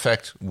lava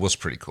effect was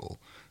pretty cool.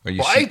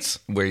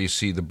 Where you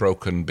see the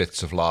broken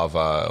bits of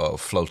lava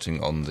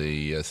floating on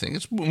the thing.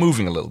 It's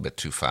moving a little bit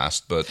too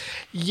fast, but...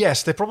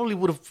 Yes, they probably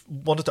would have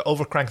wanted to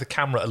overcrank the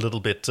camera a little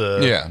bit.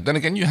 Yeah, then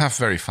again, you have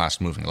very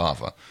fast-moving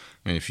lava.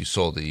 I mean, if you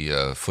saw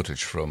the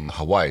footage from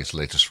Hawaii's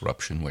latest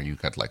eruption, where you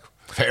got, like,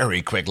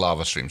 very quick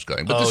lava streams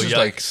going. But this is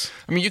yikes.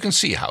 you can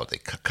see how they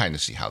kind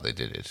of see how they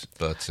did it.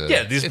 But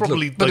this is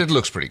probably... but it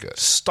looks pretty good.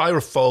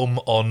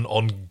 Styrofoam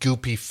on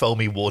goopy,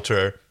 foamy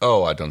water.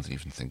 Oh, I don't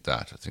even think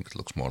that. I think it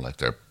looks more like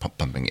they're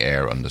pumping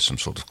air under some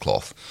sort of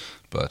cloth.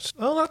 But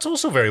that's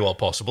also very well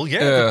possible. Yeah,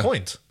 good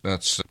point.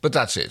 But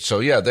that's it. So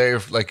yeah, they're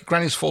like,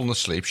 Granny's fallen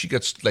asleep. She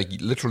gets like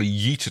literally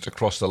yeeted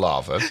across the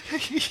lava.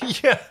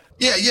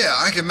 Yeah,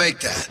 I can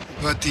make that.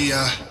 But the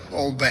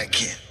old bat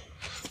can't.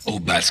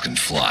 Old bats can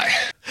fly.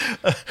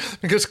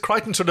 Because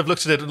Crichton sort of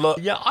looks at it and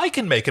yeah, I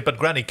can make it, but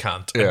Granny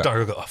can't. And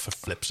Dargo goes, for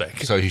flip's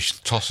sake. So he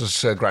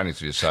tosses Granny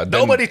to his side.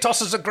 Nobody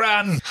tosses a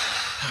Gran.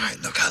 All right,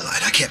 look, I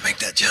lied. I can't make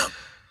that jump.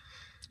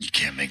 You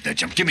can't make that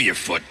jump. Give me your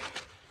foot.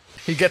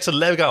 He gets a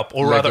leg up,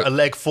 or rather a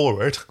leg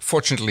forward.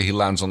 Fortunately, he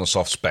lands on a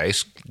soft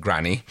space,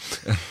 Granny.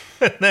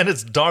 And then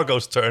it's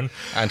Dargo's turn.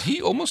 And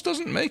he almost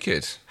doesn't make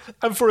it.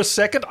 And for a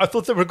second, I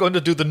thought they were going to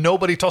do the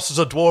nobody tosses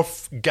a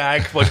dwarf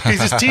gag, but he's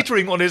just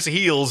teetering on his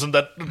heels and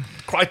that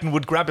Crichton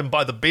would grab him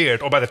by the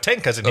beard, or by the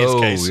tenkas in his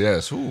case. Oh,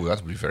 yes. Ooh,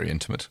 that would be very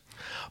intimate.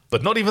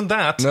 But not even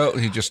that. No,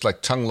 he just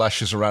like tongue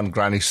lashes around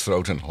Granny's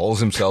throat and hauls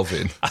himself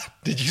in.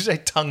 Did you say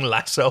tongue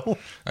lasso?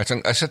 I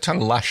said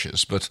tongue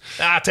lashes, but...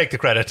 take the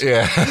credit.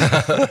 Yeah.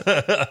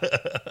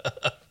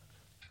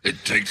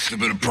 It takes a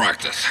bit of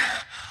practice.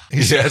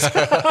 Yes.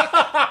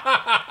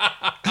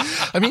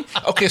 I mean,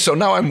 okay, so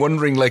now I'm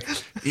wondering,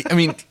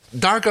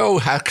 Dargo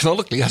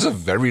canonically has a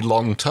very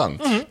long tongue.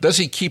 Mm-hmm. Does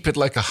he keep it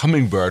like a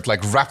hummingbird,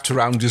 like wrapped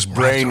around his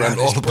brain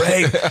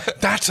brain?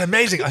 That's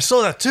amazing. I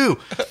saw that too.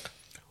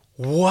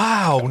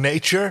 Wow,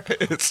 nature.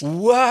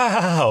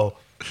 Wow.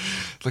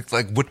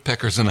 Like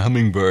woodpeckers and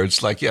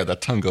hummingbirds,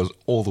 that tongue goes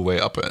all the way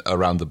up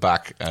around the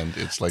back, and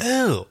it's like...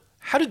 Oh,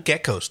 how do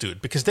geckos do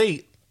it? Because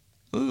they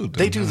do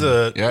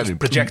the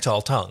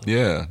projectile tongue.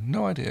 Yeah,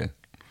 no idea.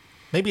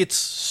 Maybe it's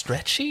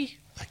stretchy?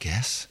 I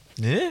guess.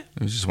 Yeah.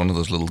 It's just one of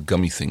those little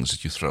gummy things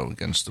that you throw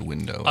against the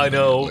window. I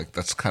know. Like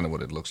that's kind of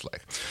what it looks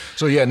like.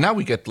 So yeah, now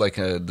we get like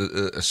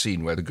a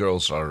scene where the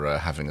girls are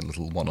having a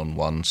little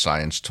one-on-one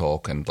science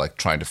talk and like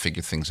trying to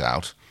figure things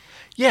out.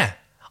 Yeah.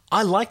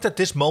 I like that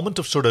this moment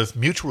of sort of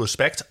mutual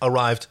respect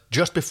arrived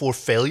just before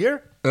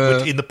failure,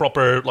 but in the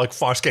proper like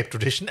Farscape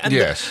tradition. And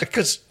yes.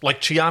 Because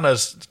like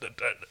Chiana's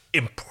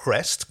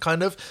impressed,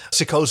 kind of.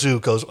 Sikozu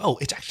goes, oh,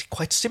 it's actually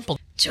quite simple.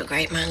 To a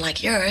great man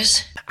like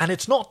yours. And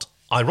it's not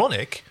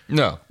ironic.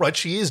 No. Right,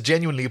 she is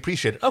genuinely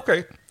appreciated.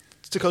 Okay,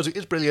 Sikozu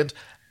is brilliant,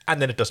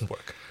 and then it doesn't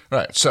work.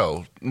 Right,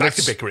 so Back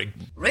to bickering.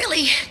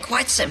 Really,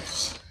 quite simple.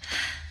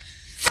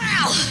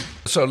 Foul!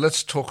 So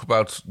let's talk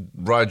about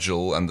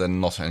Rigel and then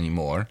not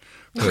anymore.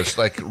 Because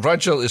like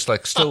Rigel is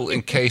like still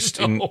encased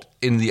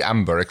in the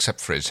amber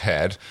except for his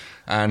head,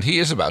 and he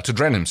is about to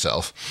drain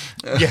himself.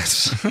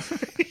 Yes.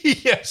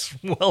 Yes,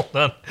 well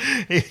done.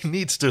 He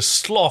needs to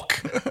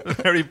slock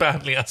very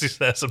badly, as he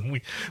says,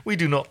 and we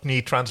do not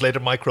need translator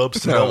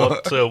microbes to know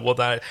what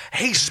that...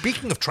 Hey,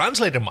 speaking of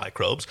translator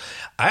microbes,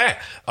 a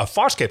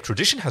Farscape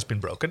tradition has been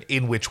broken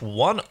in which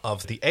one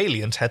of the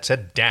aliens had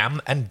said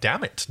damn and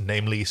damn it,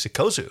 namely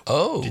Sikozu.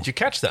 Oh. Did you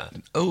catch that?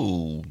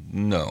 Oh,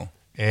 no.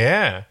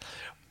 Yeah.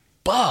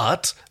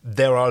 But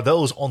there are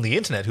those on the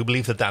internet who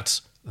believe that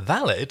that's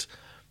valid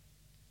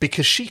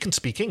because she can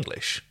speak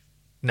English.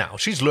 Now,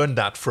 she's learned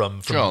that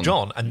from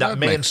John, and that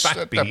may in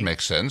fact be... That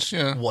makes sense,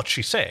 yeah. What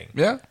she's saying.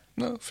 Yeah,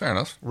 no, fair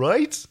enough.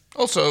 Right?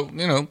 Also,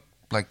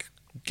 like,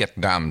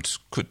 get damned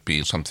could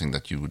be something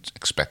that you would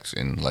expect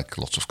in, like,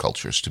 lots of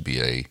cultures to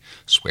be a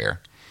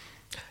swear.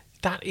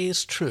 That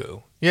is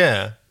true.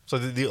 Yeah. So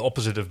the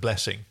opposite of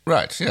blessing.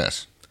 Right,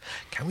 yes.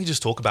 Can we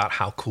just talk about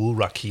how cool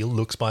Rakeel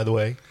looks, by the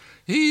way?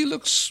 He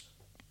looks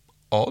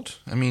odd.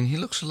 I mean, he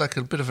looks like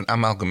a bit of an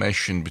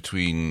amalgamation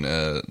between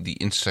the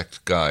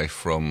insect guy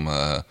from...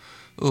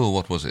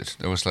 what was it?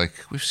 There was like...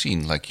 We've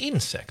seen like...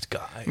 Insect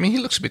guy? I mean, he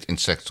looks a bit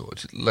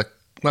insectoid. Like,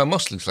 well,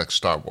 mostly it's like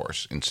Star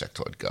Wars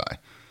insectoid guy.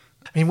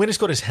 I mean, when he's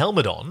got his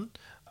helmet on,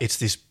 it's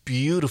this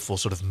beautiful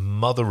sort of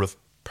mother of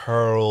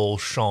pearl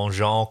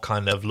changeant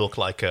kind of look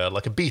like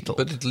a beetle.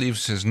 But it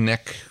leaves his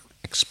neck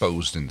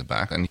exposed in the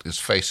back, and his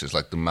face is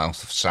like the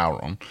mouth of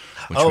Sauron,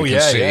 which we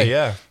can see.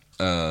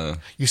 Yeah.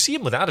 You see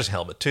him without his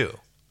helmet too.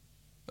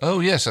 Oh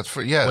yes,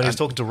 when he's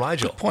talking to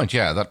Rigel. Good point.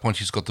 Yeah, at that point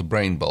he's got the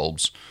brain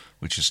bulbs,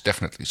 which is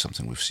definitely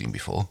something we've seen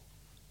before.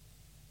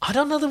 I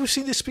don't know that we've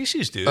seen this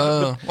species, dude.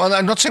 Well,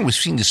 I'm not saying we've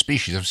seen this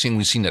species.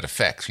 We've seen that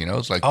effect.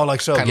 It's like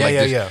like so. Kind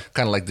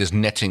of like this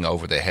netting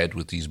over their head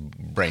with these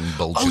brain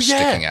bulges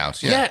sticking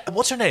out. Yeah.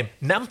 What's her name?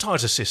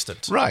 Namtar's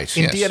assistant. Right.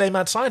 In yes. DNA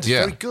Mad Science.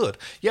 Yeah. Very good.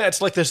 Yeah,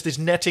 it's like there's this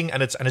netting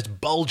and it's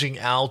bulging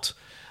out.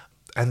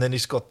 And then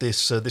he's got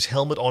this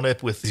helmet on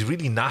it with these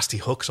really nasty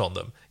hooks on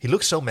them. He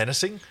looks so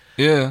menacing.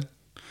 Yeah.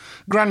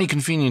 Granny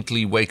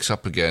conveniently wakes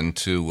up again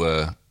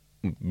to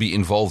be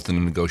involved in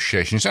the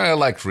negotiations. And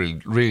I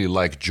really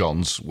like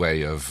John's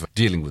way of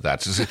dealing with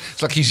that.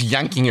 It's like he's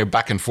yanking her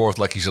back and forth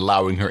like he's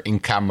allowing her in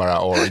camera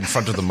or in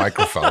front of the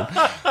microphone.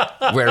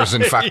 Whereas,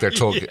 in fact,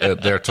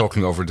 they're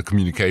talking over the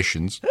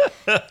communications.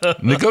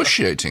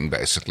 Negotiating,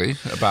 basically,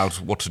 about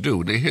what to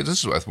do.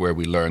 This is where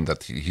we learn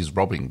that he's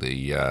robbing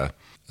the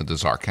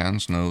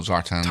Zarkans,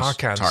 Zartans?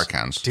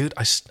 Tarkans. Dude,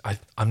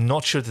 I'm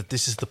not sure that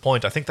this is the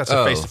point. I think that's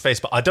a face-to-face,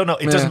 but I don't know.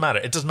 It doesn't matter.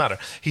 It doesn't matter.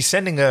 He's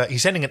sending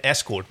an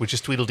escort, which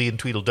is Tweedledee and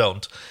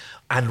Tweedledon't.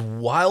 And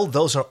while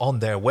those are on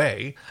their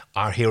way,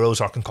 our heroes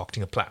are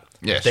concocting a plan.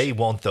 Yes. They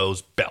want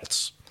those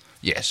belts.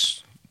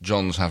 Yes.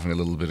 John's having a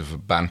little bit of a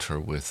banter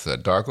with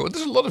Dargo.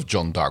 There's a lot of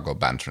John Dargo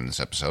banter in this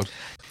episode.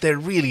 They're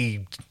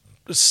really...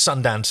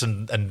 Sundance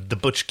and the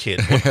Butch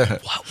Kid.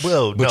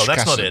 Whoa, no,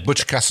 that's not it.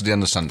 Butch Cassidy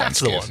and the Sundance that's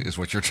the Kid one. is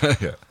what you're trying.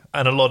 Yeah.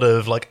 And a lot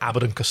of like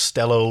Abbott and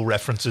Costello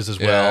references as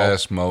well.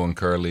 Yes, Moe and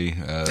Curly,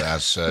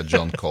 as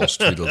John calls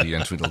Tweedledee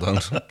and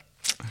Tweedledont.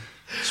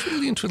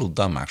 Tweedledee and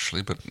Tweedledum,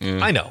 actually, but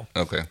I know.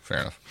 Okay,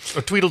 fair enough.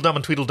 Or Tweedledum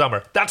and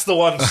Tweedledummer. That's the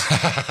ones.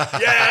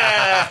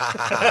 Yeah.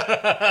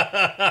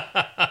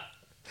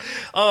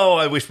 Oh,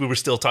 I wish we were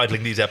still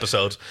titling these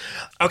episodes.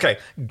 Okay,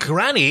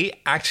 Granny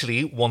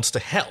actually wants to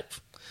help.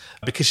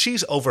 Because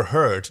she's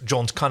overheard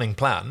John's cunning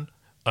plan,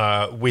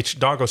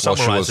 which Dargo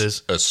summarizes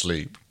she was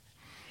asleep,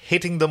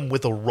 hitting them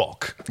with a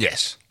rock.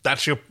 Yes,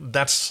 that's your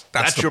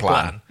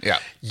plan. Yeah.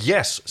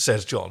 Yes,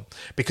 says John,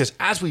 because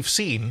as we've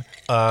seen,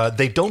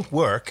 they don't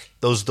work.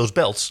 Those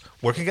belts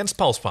work against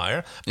pulse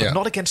fire, but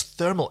not against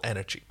thermal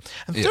energy.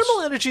 And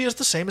thermal energy is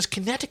the same as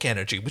kinetic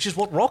energy, which is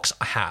what rocks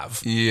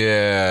have.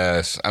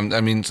 Yes,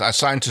 I mean, as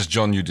scientist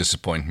John, you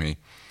disappoint me.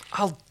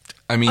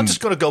 I'm just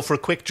going to go for a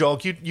quick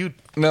jog. I'm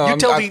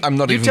not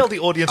even. Tell the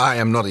audience. I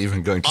am not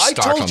even going to start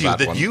on that one. I told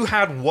you that you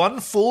had one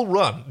full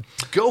run.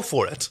 Go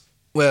for it.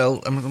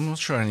 Well, I'm not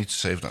sure I need to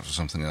save that for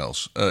something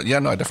else. I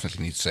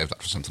definitely need to save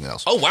that for something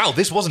else. Oh, wow,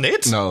 this wasn't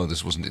it? No,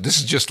 this wasn't it. This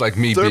is just like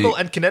me Thermal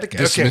and kinetic.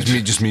 This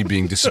is me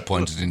being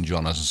disappointed in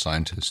John as a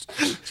scientist.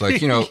 It's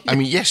like, I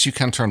mean, yes, you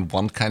can turn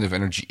one kind of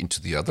energy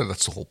into the other.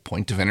 That's the whole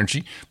point of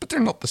energy. But they're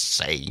not the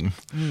same.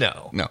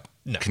 No.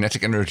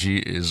 Kinetic energy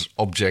is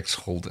objects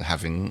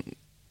having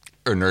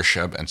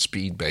inertia and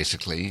speed,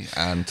 basically,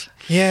 and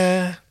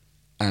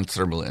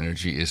thermal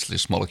energy is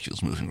just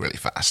molecules moving really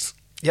fast.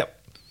 Yep.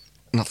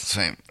 Not the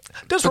same.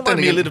 Does But remind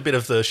then me a again- little bit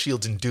of the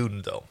shields in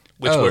Dune, though,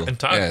 which Oh, were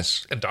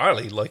yes.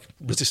 entirely like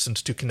resistant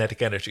to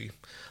kinetic energy.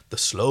 The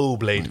slow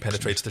blade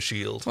penetrates the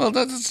shield. Well,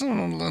 that's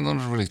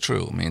not really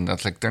true. I mean,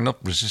 that's like they're not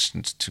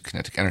resistant to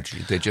kinetic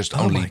energy. They just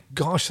Oh only my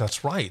gosh,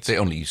 that's right. they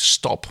only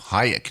stop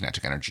high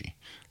kinetic energy.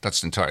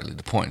 That's entirely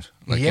the point.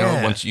 Like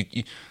Yeah. once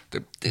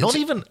Not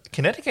even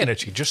kinetic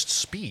energy, just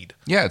speed.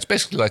 yeah, it's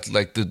basically like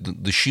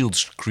the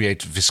shields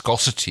create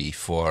viscosity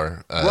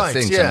for Right,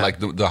 things, yeah. and like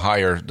the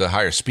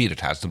higher speed it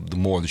has, the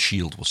more the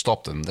shield will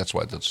stop them. That's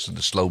why the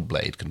slow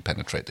blade can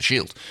penetrate the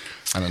shield,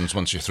 and then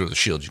once you're through the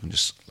shield, you can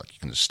just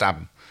stab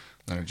them.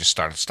 Then I just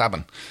started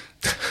stabbing.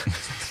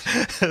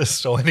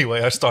 So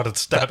anyway, I started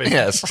stabbing.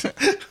 Yes.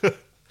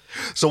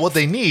 So what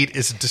they need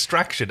is a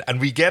distraction, and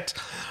we get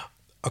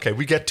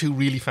two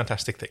really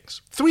fantastic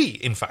things. 3,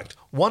 in fact.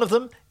 One of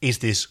them is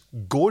this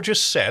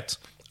gorgeous set,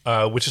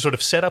 which is sort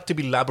of set up to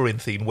be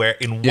labyrinthine, where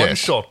in one Yes.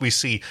 shot we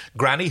see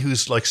Granny,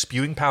 who's like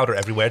spewing powder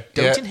everywhere.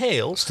 Don't Yeah.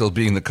 inhale. Still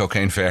being the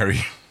cocaine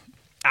fairy.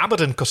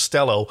 Abbott and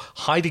Costello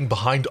hiding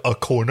behind a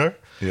corner.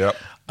 Yep.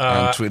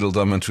 And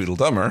Tweedledum and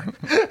Tweedledummer.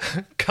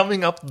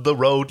 Coming up the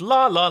road,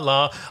 la la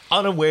la,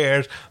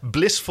 unaware,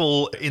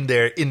 blissful in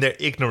their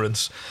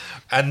ignorance,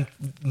 and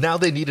now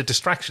they need a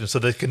distraction so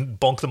they can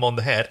bonk them on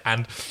the head.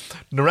 And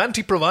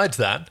Naranti provides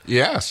that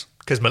Yes.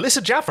 because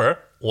Melissa Jaffer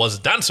was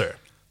a dancer,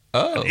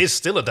 Oh. and is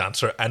still a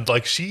dancer, and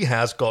like she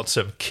has got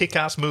some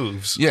kick-ass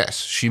moves. Yes,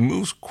 she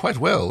moves quite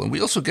well. And we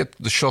also get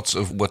the shots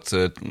of what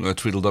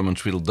Tweedledum and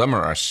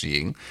Tweedledummer are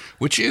seeing,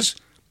 which is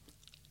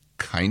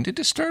kind of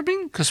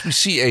disturbing because we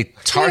see a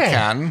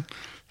Tarkan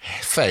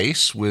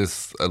face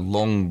with a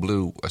long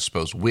blue, I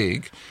suppose,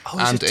 wig. Oh,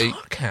 and is it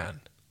Tarkan?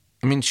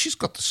 I mean, she's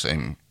got the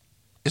same,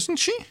 isn't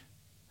she?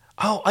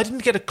 Oh, I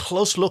didn't get a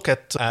close look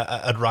at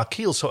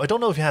Rakeel, so I don't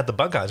know if you had the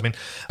bug eyes. I mean,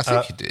 I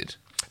think you did.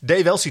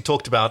 Dave Elsey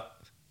talked about.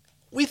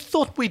 We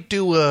thought we'd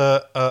do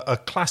a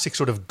classic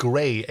sort of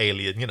grey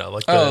alien, you know,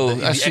 like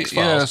the I see.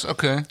 X-Files. Yes,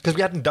 okay. Because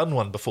we hadn't done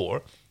one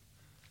before.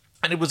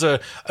 And it was a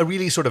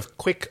really sort of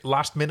quick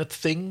last-minute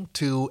thing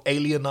to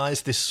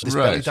alienize this belly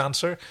Right.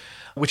 dancer,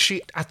 which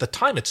she, at the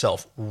time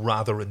itself,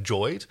 rather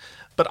enjoyed.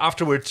 But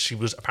afterwards, she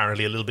was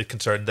apparently a little bit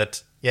concerned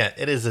that, yeah,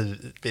 it is a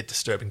bit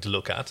disturbing to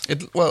look at.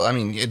 It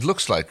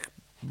looks like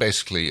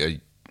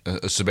basically a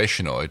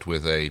Sabatianoid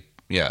with a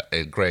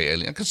grey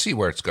alien. I can see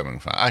where it's coming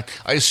from. I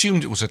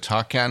assumed it was a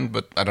Tarkan,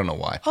 but I don't know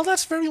why. Oh,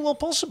 that's very well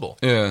possible.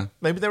 Yeah.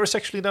 Maybe they're a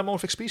sexually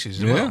dimorphic species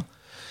as Yeah. well.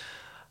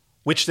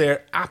 Which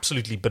they're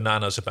absolutely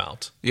bananas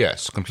about.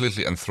 Yes,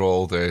 completely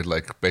enthralled. They're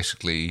like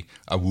basically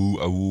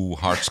awoo,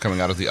 hearts coming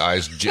out of the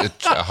eyes,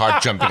 a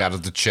heart jumping out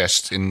of the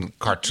chest in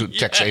cartoon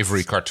Tex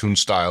Avery cartoon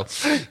style.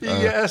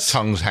 Yes.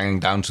 Tongues hanging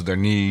down to their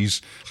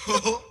knees.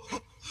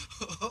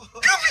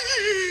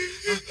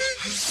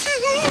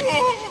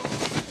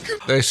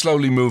 They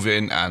slowly move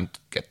in and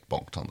get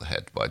bonked on the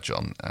head by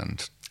John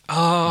and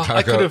I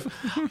Dargo. could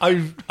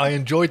have. I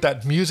enjoyed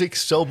that music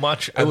so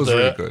much, and was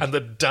really good. and the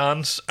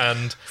dance,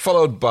 and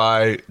Followed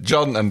by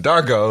John and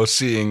Dargo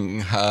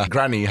seeing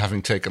Granny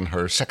having taken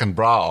her second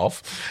bra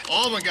off.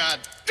 Oh my god.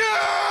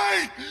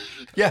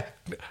 yeah,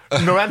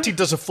 Naranti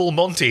does a full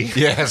Monty,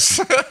 Yes.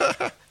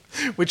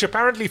 which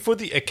apparently for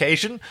the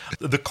occasion,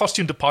 the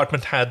costume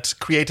department had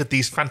created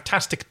these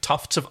fantastic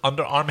tufts of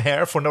underarm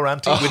hair for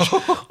Naranti,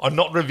 which are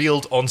not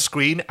revealed on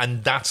screen,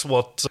 and that's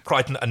what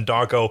Crichton and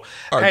Dargo,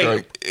 Are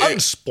going-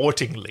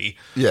 unsportingly,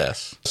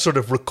 Yes. sort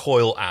of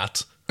recoil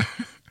at.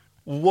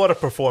 What a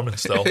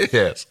performance, though.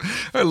 Yes.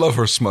 I love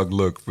her smug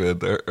look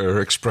with her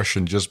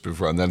expression just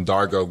before, and then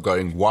Dargo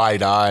going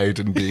wide-eyed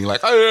and being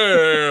like,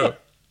 "Oh,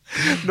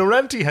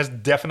 Naranti has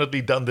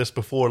definitely done this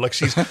before. Like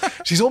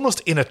she's almost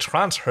in a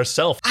trance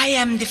herself. I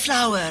am the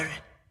flower.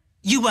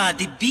 You are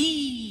the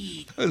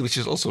bee. which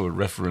is also a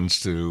reference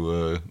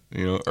to,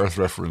 Earth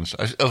reference.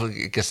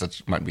 I guess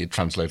that might be a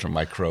translator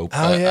microbe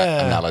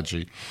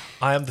analogy.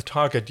 I am the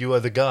target, you are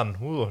the gun.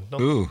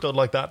 Ooh, don't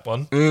like that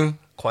one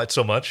quite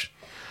so much.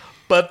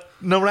 But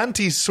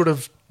Naranti's sort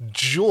of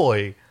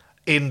joy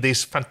in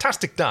this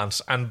fantastic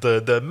dance and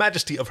the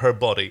majesty of her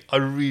body, I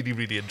really,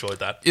 really enjoyed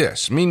that.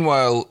 Yes.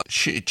 Meanwhile,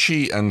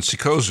 Chi and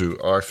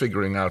Sikozu are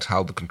figuring out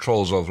how the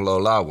controls of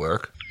Lola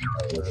work.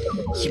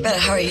 You better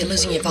hurry, you're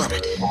losing your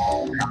vomit.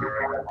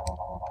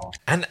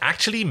 And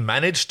actually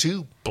managed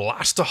to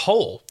blast a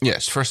hole.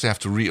 Yes, first they have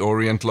to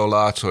reorient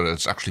Lola so that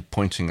it's actually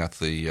pointing at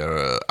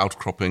the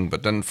outcropping.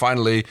 But then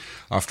finally,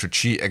 after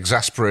Chi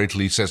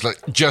exasperately says, like,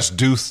 just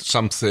do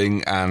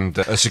something, and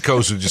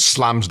Sikozu just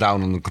slams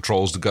down on the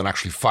controls, the gun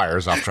actually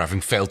fires after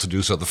having failed to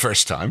do so the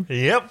first time.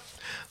 Yep.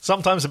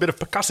 Sometimes a bit of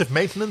percussive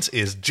maintenance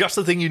is just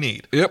the thing you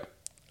need. Yep.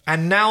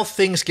 And now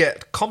things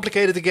get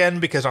complicated again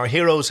because our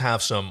heroes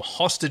have some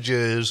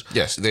hostages.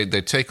 Yes, they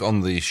take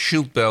on the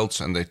shield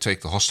belts and they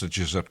take the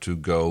hostages up to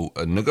go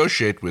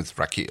negotiate with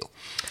Rakil.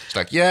 It's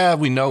like, yeah,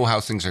 we know how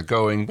things are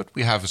going, but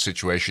we have a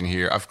situation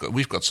here.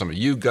 We've got some of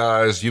you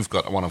guys. You've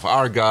got one of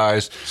our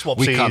guys. Swapsies.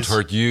 We can't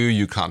hurt you.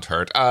 You can't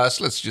hurt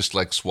us. Let's just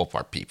like swap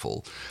our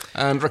people.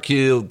 And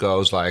Rakil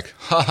goes like,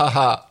 ha ha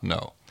ha,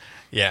 no.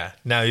 Yeah,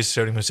 now he's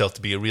asserting himself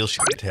to be a real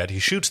shithead. He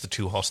shoots the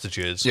 2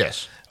 hostages.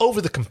 Yes.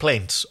 Over the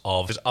complaints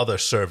of his other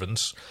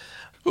servants.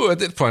 Who at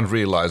that point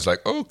realized,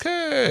 like,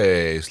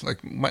 okay, it's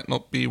like might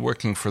not be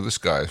working for this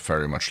guy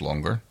very much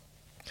longer.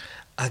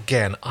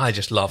 Again, I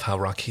just love how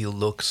Rakil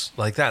looks.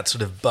 Like, that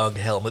sort of bug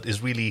helmet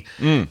is really...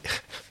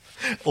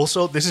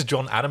 Also, this is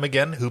John Adam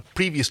again, who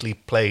previously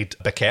played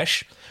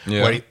Bakesh,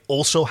 where he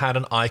also had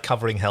an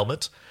eye-covering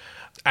helmet.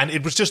 And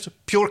it was just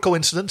pure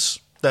coincidence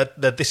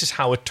that this is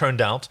how it turned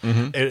out.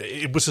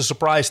 It was a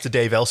surprise to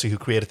Dave Elsey, who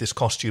created this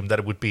costume, that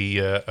it would be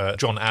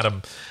John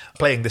Adam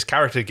playing this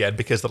character again,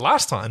 because the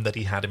last time that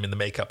he had him in the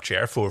makeup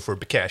chair for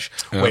Bakesh,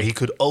 where he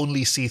could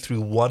only see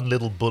through one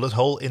little bullet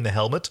hole in the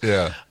helmet,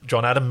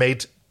 John Adam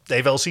made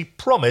Dave Elsey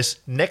promise,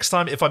 next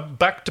time if I'm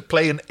back to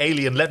play an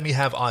alien, let me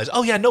have eyes.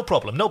 Oh yeah, no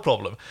problem.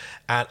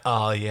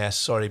 And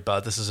sorry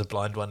bud, this is a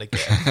blind one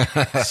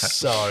again.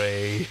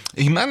 Sorry.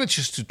 He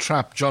manages to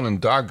trap John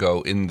and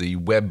Dargo in the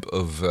web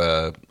of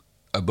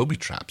booby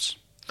traps.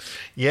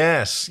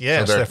 Yes,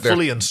 so they're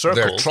fully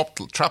encircled.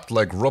 They're trapped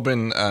like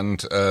Robin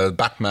and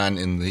Batman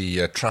in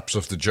the traps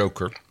of the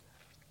Joker.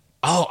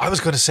 Oh, I was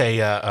going to say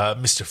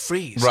Mr.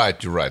 Freeze.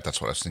 Right, you're right. That's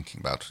what I was thinking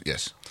about,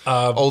 yes.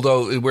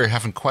 Although we're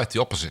having quite the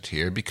opposite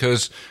here,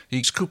 because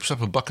he scoops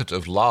up a bucket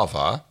of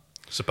lava.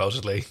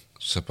 Supposedly,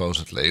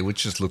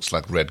 which just looks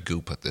like red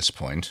goop at this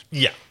point.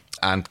 Yeah.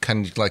 And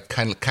kind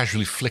of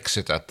casually flicks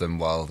it at them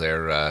while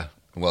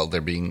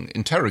they're being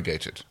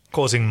interrogated.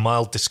 Causing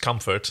mild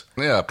discomfort.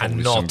 Yeah, probably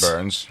and not some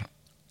burns.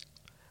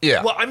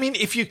 Yeah. Well, I mean,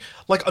 if you...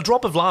 Like, a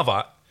drop of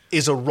lava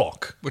is a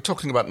rock. We're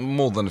talking about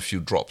more than a few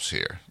drops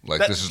here.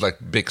 Like, this is like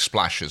big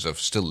splashes of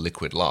still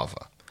liquid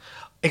lava.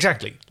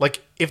 Exactly.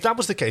 Like, if that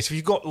was the case, if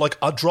you got, like,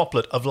 a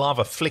droplet of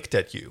lava flicked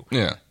at you,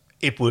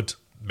 it would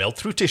melt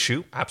through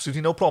tissue,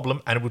 absolutely no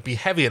problem, and it would be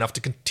heavy enough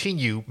to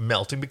continue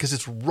melting because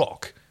it's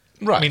rock.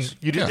 Right. I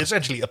mean,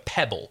 essentially a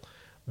pebble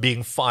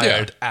being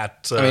fired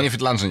at... I mean, if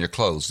it lands on your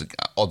clothes, the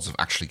odds of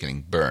actually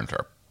getting burnt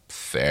are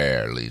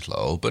fairly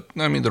low. But,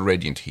 I mean, the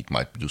radiant heat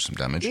might do some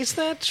damage. Is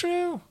that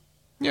true?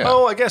 Yeah.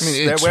 Oh, I guess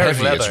they're wearing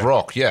heavy, leather. It's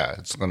rock, yeah.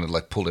 It's going to,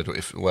 like, pull it...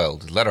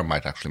 the leather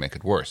might actually make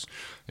it worse.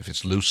 If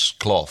it's loose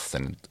cloth,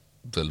 then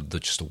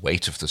just the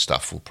weight of the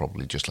stuff will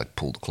probably just, like,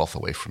 pull the cloth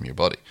away from your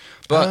body.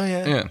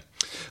 But,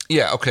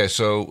 yeah, okay,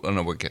 so...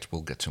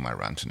 we'll get to my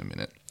rant in a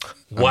minute.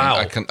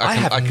 Wow. I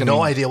have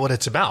no idea what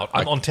it's about.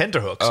 I'm on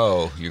tenterhooks.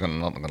 Oh, you're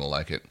not going to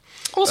like it.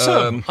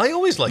 Awesome. I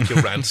always like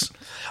your rants.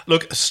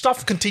 Look,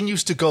 stuff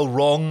continues to go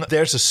wrong.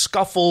 There's a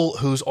scuffle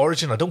whose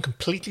origin I don't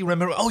completely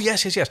remember. Oh,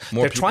 yes.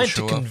 They're trying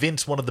to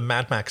convince one of the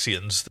Mad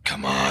Maxians.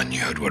 Come on,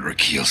 you heard what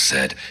Rakil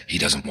said. He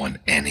doesn't want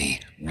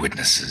any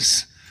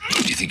witnesses.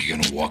 Do you think you're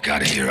going to walk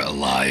out of here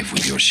alive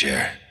with your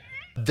share?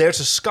 There's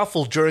a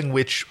scuffle during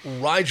which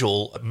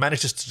Rigel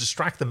manages to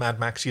distract the Mad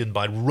Maxian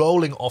by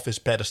rolling off his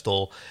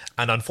pedestal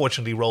and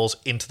unfortunately rolls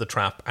into the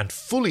trap and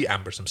fully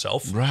ambers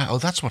himself. Right,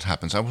 that's what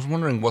happens. I was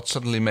wondering what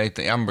suddenly made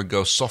the amber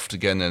go soft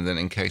again and then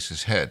encase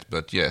his head.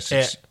 But yes,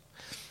 it's...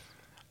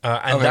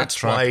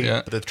 that's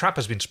why the trap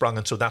has been sprung,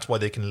 and so that's why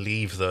they can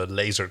leave the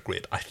laser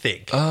grid, I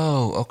think.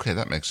 Oh, okay,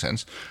 that makes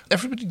sense.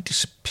 Everybody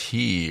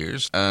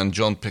disappears, and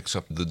John picks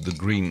up the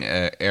green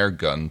air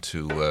gun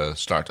to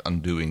start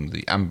undoing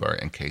the amber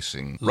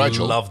encasing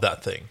Rigel. Love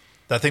that thing.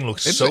 That thing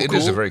looks so cool. It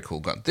is a very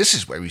cool gun. This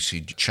is where we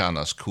see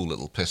Chana's cool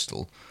little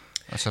pistol.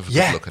 Let's have a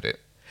good look at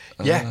it.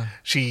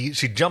 She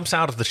jumps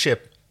out of the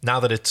ship now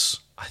that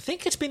I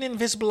think it's been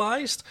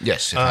invisibilized.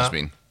 Yes, it has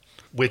been.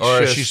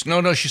 She's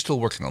still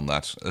working on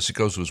that.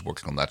 Sikozu is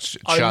working on that.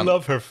 I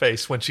love her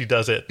face when she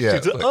does it. Yeah,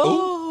 like,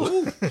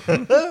 oh.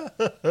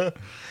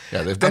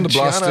 Yeah, they've done the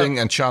blasting,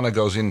 and Chana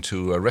goes in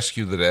to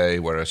rescue the day,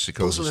 whereas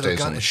Sikozu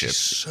stays on the ship. She's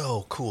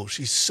so cool.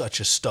 She's such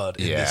a stud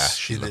in this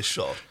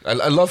shot.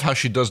 I love how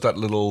she does that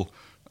little,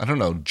 I don't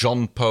know,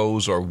 John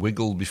pose or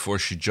wiggle before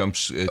she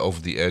jumps over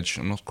the edge.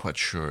 I'm not quite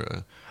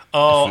sure.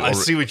 I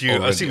see what you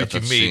mean.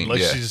 Scene.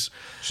 Like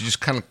she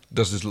just kind of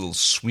does this little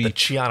sweep. The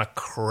Chiana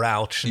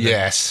crouch.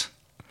 Yes.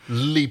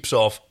 Leaps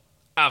off.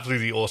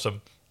 Absolutely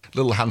awesome.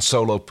 Little Han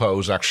Solo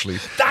pose, actually.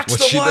 That's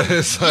the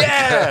one.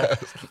 Yeah.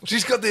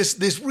 She's got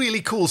this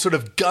really cool sort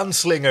of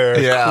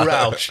gunslinger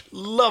crouch.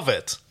 Love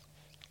it.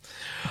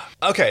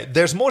 Okay,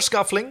 there's more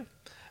scuffling,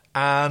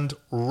 and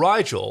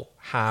Rigel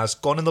has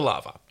gone in the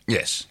lava.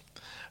 Yes.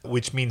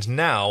 Which means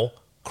now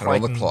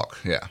Crichton on the clock,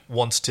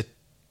 wants to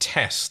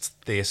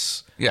test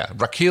this. Yeah,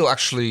 Rakil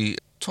actually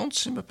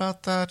taunts him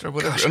about that or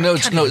whatever.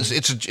 Gosh,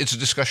 it's a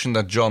discussion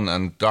that John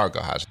and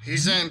Dargo has.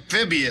 He's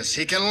amphibious.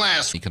 He can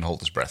last. He can hold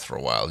his breath for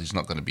a while. He's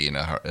not going to be in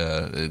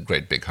a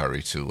great big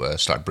hurry to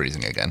start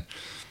breathing again.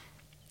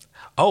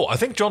 Oh, I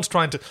think John's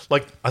trying to,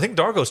 I think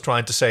Dargo's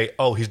trying to say,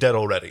 oh, he's dead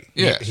already.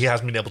 Yes. He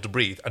hasn't been able to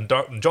breathe. And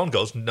John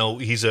goes, no,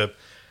 he's an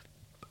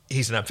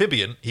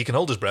amphibian. He can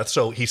hold his breath,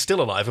 so he's still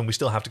alive, and we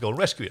still have to go and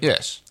rescue him.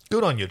 Yes.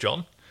 Good on you,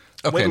 John.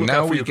 Okay, Way to look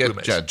now out for we your get...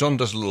 crewmates. Yeah, John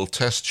does a little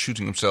test,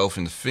 shooting himself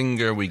in the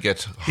finger. We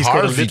get He's got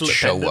a Harvey little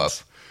show up.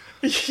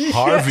 attendant.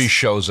 Harvey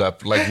shows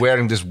up,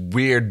 wearing this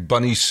weird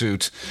bunny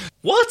suit.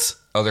 What?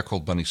 Oh, they're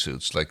called bunny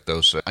suits, like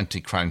those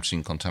anti-crime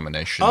scene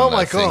contamination. Oh,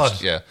 my things.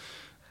 God. Yeah.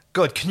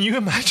 God, can you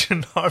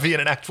imagine Harvey in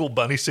an actual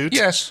bunny suit?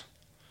 Yes.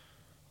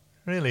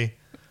 Really?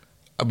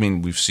 I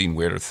mean, we've seen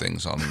weirder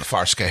things on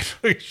Farscape.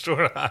 We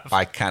sure have.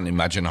 I can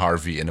imagine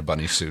Harvey in a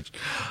bunny suit.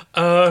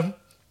 Well,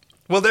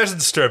 there's a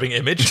disturbing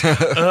image.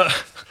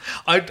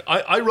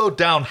 I wrote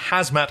down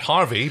Hazmat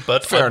Harvey,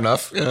 but... Fair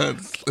enough. Yeah.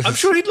 I'm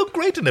sure he'd look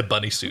great in a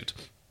bunny suit.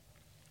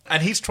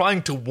 And he's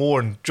trying to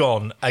warn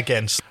John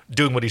against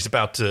doing what he's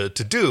about to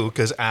do,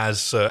 because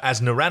as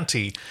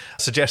Naranti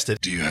suggested...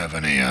 Do you have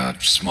any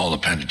small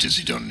appendages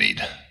you don't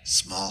need?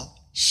 Small?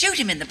 Shoot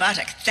him in the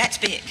buttock. That's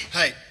big.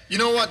 Hey, you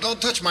know what?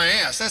 Don't touch my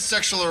ass. That's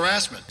sexual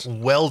harassment.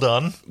 Well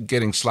done.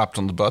 Getting slapped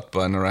on the butt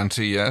by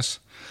Naranti, yes.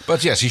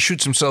 But yes, he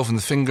shoots himself in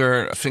the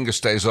finger. Finger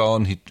stays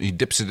on. He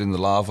dips it in the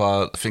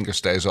lava. The finger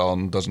stays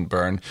on, doesn't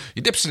burn.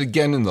 He dips it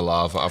again in the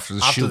lava after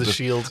the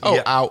shield. Oh,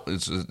 yeah. ow!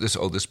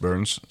 This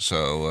burns.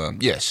 So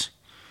yes.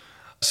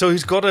 So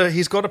he's got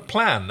a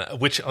plan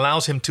which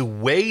allows him to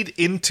wade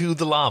into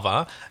the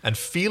lava and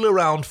feel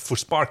around for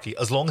Sparky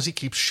as long as he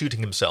keeps shooting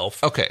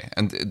himself. Okay,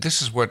 and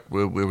this is where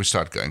we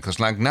start going, because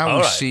now All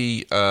we right.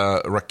 see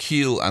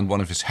Rakeel and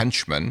one of his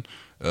henchmen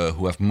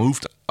who have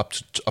moved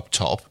up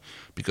top,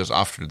 because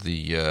after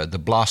the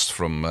blast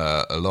from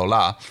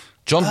Lola,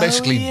 John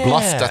basically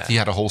bluffed that he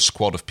had a whole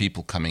squad of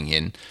people coming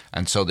in,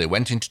 and so they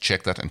went in to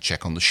check that and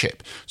check on the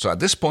ship. So at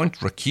this point,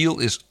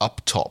 Rakeel is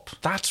up top.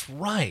 That's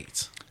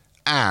right.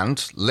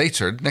 And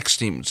later,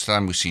 next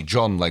time we see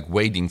John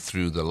wading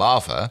through the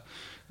lava,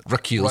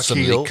 Rakeel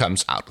suddenly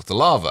comes out of the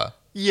lava.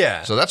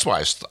 Yeah. So that's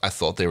why I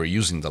thought they were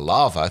using the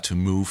lava to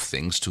move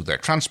things to their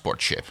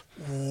transport ship.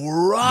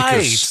 Right.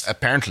 Because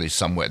apparently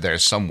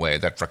there's some way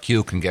that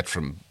Rakeel can get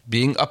from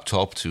being up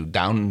top to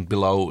down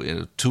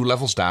below, 2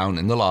 levels down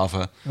in the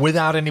lava.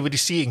 Without anybody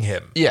seeing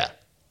him. Yeah.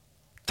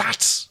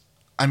 That's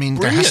I mean,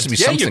 brilliant. there has to be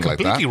something you're like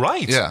that. completely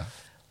right. Yeah.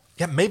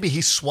 Yeah, maybe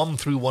he swum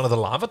through one of the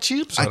lava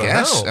tubes. I don't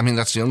guess. know. I mean,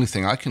 that's the only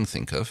thing I can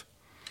think of.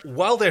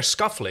 While they're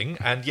scuffling,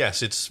 and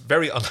yes, it's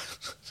very...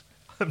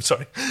 I'm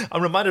sorry.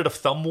 I'm reminded of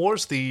Thumb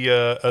Wars,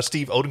 the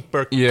Steve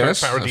Odenkirk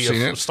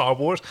parody of Star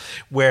Wars,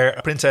 where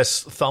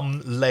Princess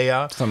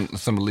Thumbelina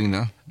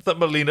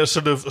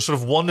sort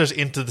of wanders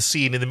into the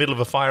scene in the middle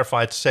of a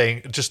firefight,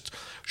 saying, just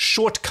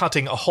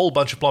shortcutting a whole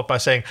bunch of plot by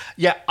saying,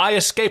 "Yeah, I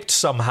escaped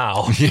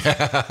somehow."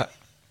 Yeah.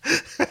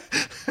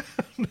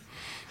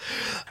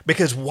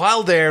 Because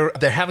while they're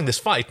having this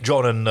fight,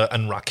 John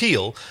and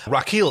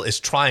Rakeel is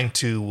trying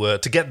to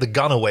get the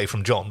gun away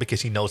from John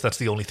because he knows that's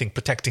the only thing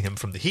protecting him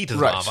from the heat of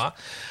the lava.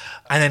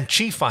 And then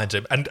Chi finds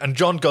him, and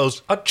John goes,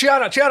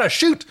 Chiana,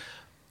 shoot!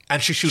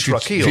 And she shoots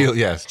Rakeel.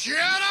 Yes.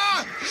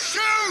 Gianna,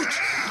 shoot!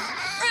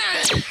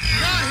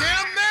 Not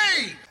him,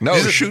 me! No,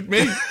 shoot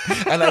me.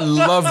 And I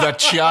love that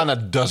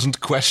Chiana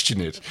doesn't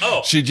question it.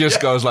 Oh, she just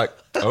goes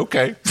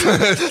okay.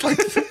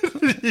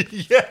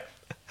 Yeah.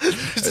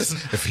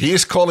 If he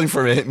is calling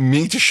for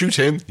me to shoot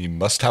him, he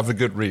must have a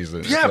good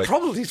reason. Yeah,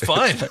 probably he's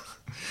fine.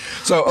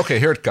 So, okay,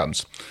 here it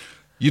comes.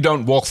 You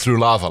don't walk through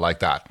lava like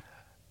that.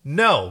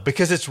 No,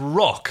 because it's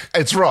rock.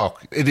 It's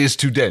rock. It is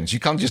too dense. You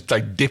can't just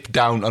dip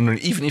down under.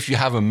 Even if you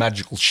have a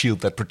magical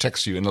shield that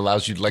protects you and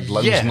allows you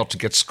lungs not to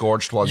get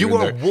scorched while you're in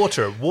there. You are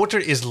water. Water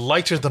is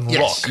lighter than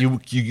yes,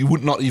 rock. You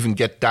would not even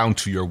get down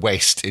to your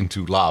waist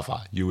into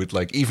lava. You would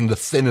even the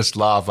thinnest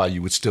lava,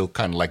 you would still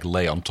kind of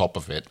lay on top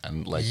of it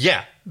and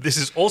Yeah. This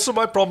is also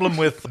my problem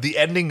with the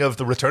ending of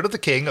The Return of the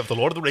King of the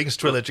Lord of the Rings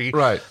trilogy.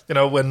 Right. You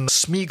know, when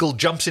Smeagol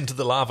jumps into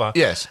the lava.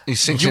 Yes, he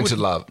sinks into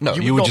lava. No,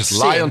 you would just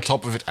lie on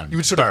top of it and you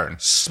would sort burn.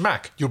 of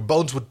smack. Your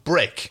bones would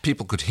break.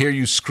 People could hear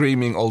you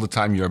screaming all the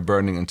time you're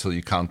burning until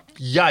you can't.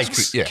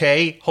 Yikes. Yeah.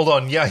 Okay, hold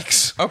on.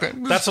 Yikes. Okay.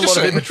 That's a lot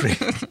of imagery.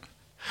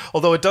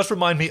 Although it does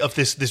remind me of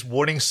this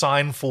warning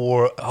sign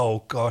for,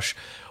 oh gosh,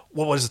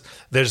 what was it?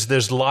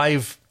 There's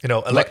live,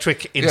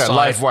 electric inside. Yeah,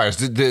 live wires.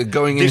 The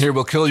going in here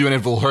will kill you and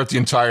it will hurt the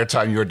entire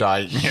time you're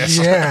dying. Yes.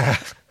 Yeah.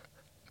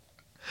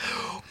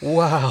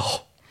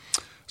 Wow.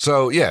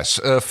 So, yes,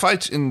 a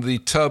fight in the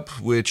tub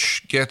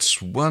which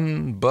gets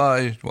won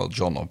by,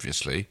 John,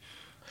 obviously.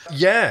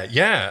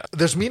 Yeah.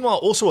 There's meanwhile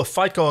also a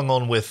fight going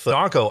on with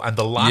Dargo and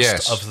the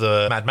last of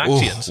the Mad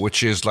Maxians.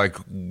 Which is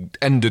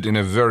ended in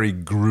a very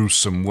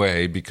gruesome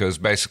way because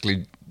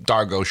basically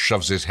Dargo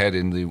shoves his head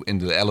in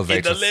the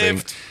elevator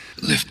thing.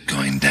 Lift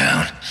going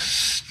down.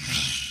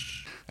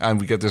 And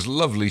we get this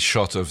lovely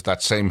shot of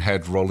that same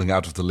head rolling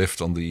out of the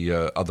lift on the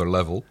other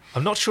level.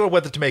 I'm not sure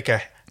whether to make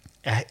a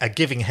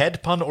giving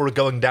head pun or a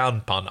going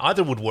down pun.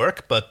 Either would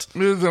work, but... I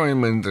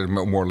mean, they're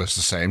more or less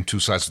the same. Two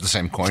sides of the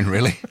same coin,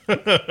 really.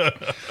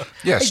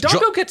 Yes. Hey,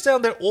 Dargo gets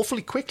down there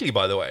awfully quickly,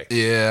 by the way.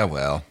 Yeah,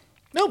 well.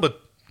 No, but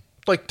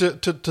like to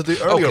the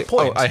earlier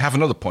point. I have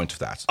another point of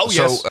that. Oh,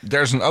 yes. So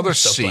there's another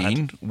so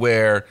scene glad.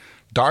 where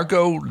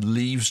Dargo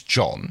leaves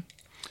John,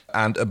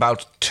 and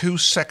about 2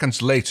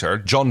 seconds later,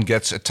 John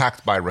gets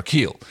attacked by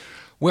Raquel.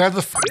 Where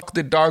the fuck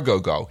did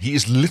Dargo go? He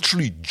is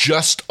literally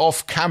just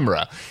off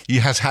camera. He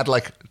has had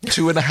like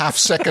 2.5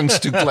 seconds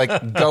to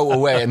like go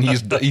away, and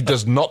he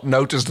does not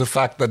notice the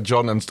fact that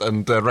John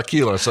and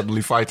Raquel are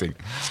suddenly fighting.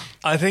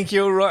 I think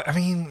you're right. I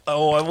mean, I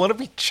want to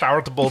be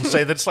charitable and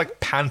say that it's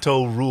like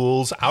Panto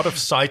rules, out of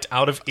sight,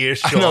 out of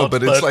earshot. I know,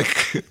 but it's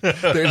like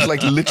there's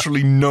like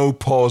literally no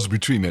pause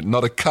between it.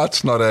 Not a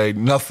cut, not a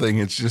nothing.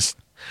 It's just...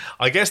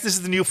 I guess this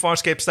is the new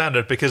Farscape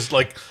standard, because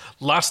like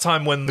last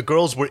time when the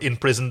girls were in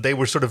prison, they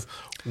were sort of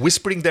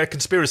whispering their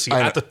conspiracy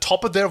at the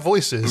top of their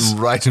voices.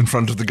 Right in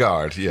front of the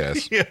guard,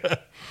 yes. Yeah.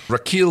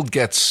 Raquel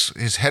gets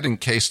his head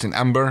encased in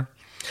amber.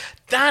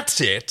 That's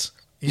it.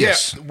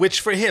 Yes. Yeah, which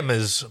for him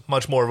is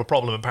much more of a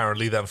problem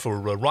apparently than for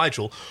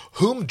Rigel,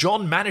 whom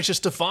John manages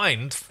to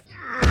find.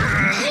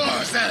 Oh,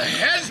 is that a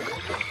head?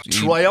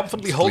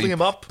 Triumphantly holding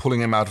him up.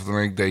 Pulling him out of the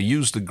ring. They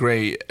use the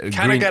green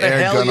I get a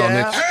air hell gun on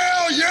yeah? it.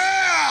 Hell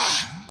yeah!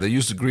 They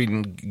use the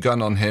green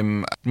gun on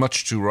him,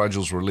 much to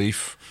Rigel's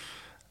relief.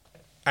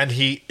 And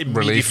he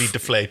immediately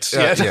deflates.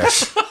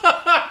 Yes.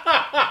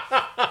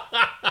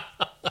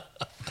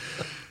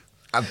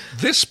 At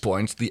this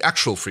point, the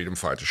actual freedom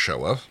fighters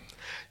show up.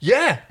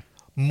 Yeah.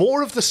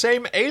 More of the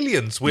same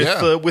aliens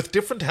with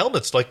different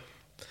helmets.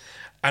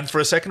 And for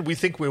a second we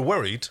think we're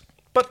worried,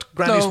 but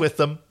Granny's with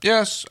them.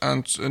 Yes,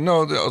 and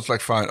no, it's like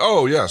fine.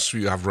 Oh, yes,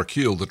 you have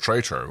Raquel, the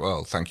traitor.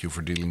 Well, thank you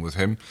for dealing with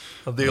him.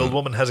 The old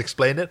woman has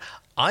explained it.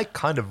 I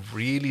kind of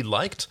really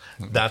liked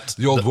that.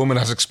 The old woman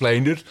has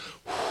explained it.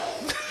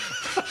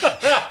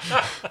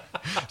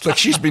 It's like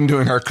she's been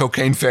doing her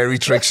cocaine fairy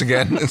tricks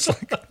again. It's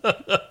like...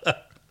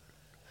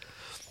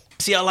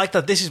 See, I like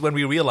that this is when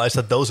we realize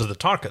that those are the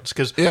Tarkans,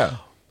 because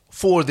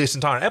for this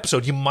entire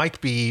episode, you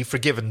might be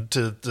forgiven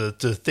to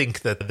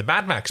think that the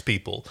Mad Max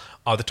people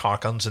are the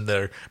Tarkans and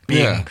they're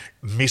being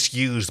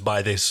misused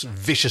by this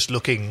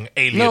vicious-looking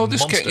alien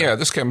monster.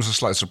 This came as a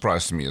slight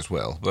surprise to me as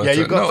well. But, yeah,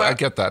 you got that? I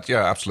get that.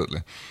 Yeah,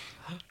 absolutely.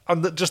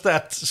 And just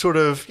that sort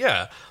of,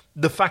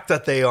 the fact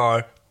that they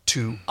are,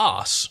 to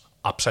us,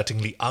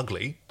 upsettingly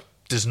ugly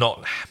does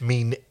not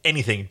mean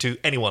anything to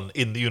anyone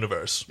in the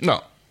universe.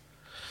 No.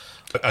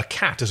 A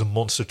cat is a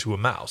monster to a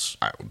mouse.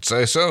 I would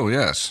say so,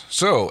 yes.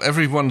 So,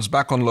 everyone's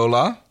back on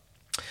Lola.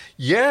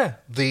 Yeah,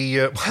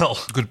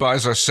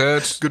 goodbyes are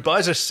said.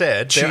 Goodbyes are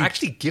said. They're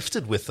actually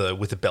gifted with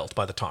a belt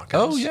by the Tarkans.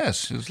 Oh,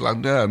 yes. It's like,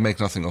 make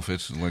nothing of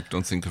it. Like,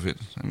 don't think of it.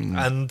 I mean,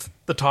 and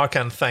the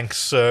Tarkan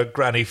thanks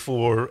Granny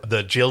for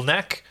the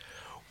Jilnak,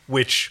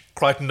 which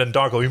Crichton and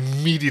Dargo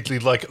immediately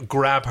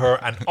grab her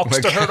and ox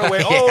to her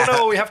away. Oh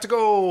no, we have to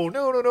go.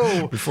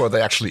 No. Before they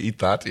actually eat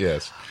that,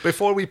 yes.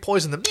 Before we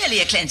poison them.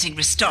 Merely a cleansing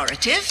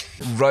restorative.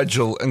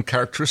 Rigel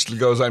uncharacteristically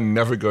goes, I'm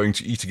never going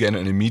to eat again,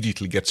 and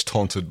immediately gets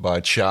taunted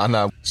by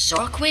Chiana.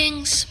 Sork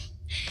wings,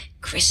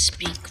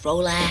 crispy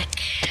Grolak.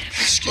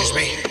 Excuse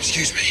me.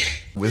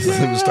 With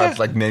them starts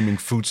naming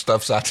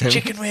foodstuffs at him.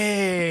 Chicken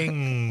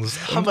wings.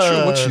 I'm not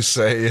sure what you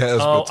say, yes.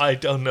 I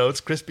don't know.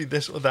 It's crispy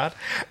this or that.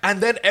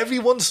 And then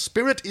everyone's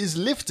spirit is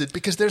lifted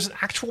because there's an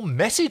actual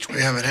message. We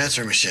have an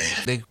answer machine.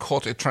 They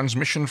caught a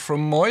transmission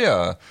from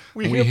Moya.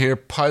 We hear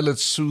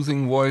Pilot's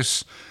soothing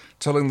voice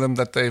telling them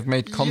that they've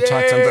made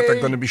contact and that they're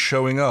going to be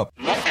showing up.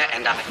 Moya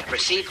and I have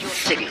received your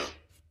signal.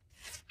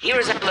 Here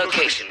is our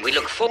location. We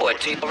look forward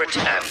to your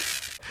return.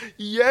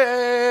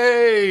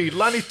 Yay!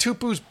 Lani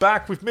Tupu's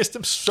back. We've missed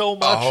him so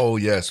much. Oh,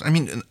 yes. I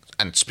mean,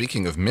 and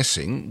speaking of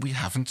missing, we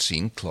haven't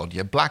seen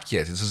Claudia Black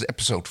yet. This is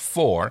episode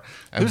 4.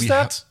 And who's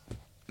that?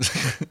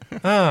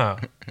 I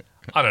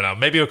don't know.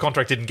 Maybe her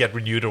contract didn't get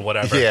renewed or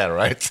whatever. Yeah,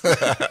 right.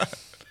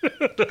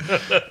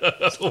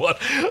 What?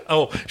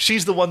 Oh,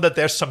 she's the one that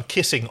there's some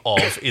kissing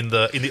of in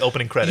the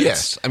opening credits.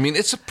 Yes. I mean,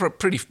 it's a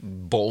pretty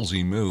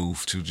ballsy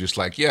move to just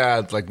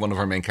one of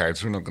our main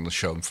characters. We're not going to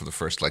show him for the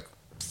first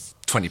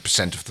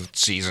 20% of the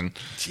season.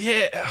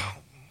 Yeah.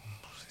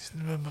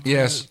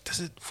 Yes.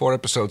 4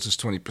 episodes is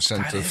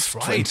 20%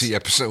 of 20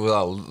 episodes.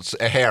 Well, it's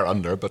a hair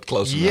under, but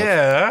close enough.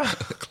 Yeah.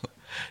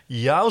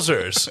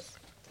 Yowzers.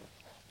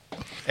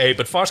 Hey,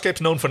 but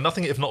Farscape's known for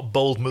nothing if not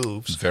bold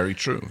moves. Very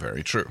true,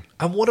 very true.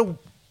 And what a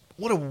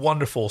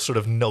wonderful sort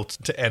of note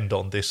to end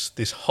on this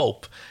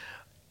hope.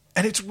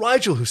 And it's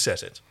Rigel who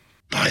says it.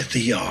 By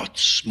the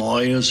yachts,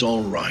 Moya's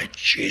all right.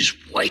 She's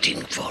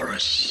waiting for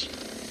us.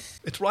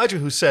 It's Rigel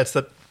who says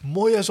that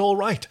Moya's all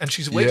right, and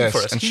she's waiting for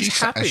us. And he's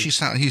happy.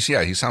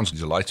 He sounds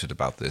delighted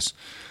about this.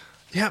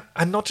 Yeah,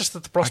 and not just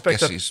that the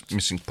prospect I guess he's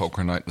missing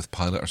poker night with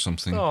Pilot or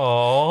something.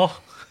 Aww.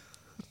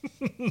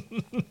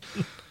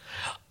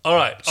 All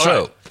right.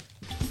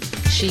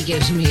 She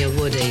gives me a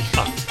Woody.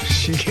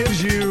 She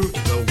gives you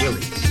the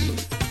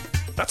Willies.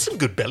 That's some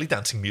good belly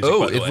dancing music, by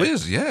the way. Oh, it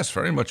is, yes,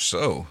 very much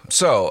so.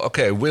 So,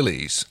 okay,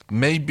 Willies.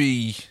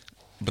 Maybe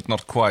but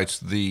not quite,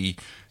 the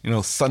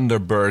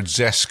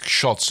Thunderbirds-esque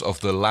shots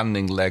of the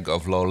landing leg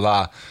of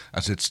Lola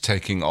as it's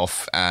taking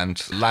off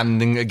and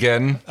landing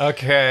again.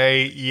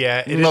 Okay,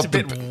 yeah, it is a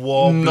bit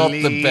wobbly.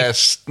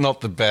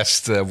 Not the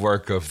best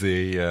work of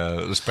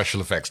the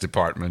special effects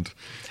department.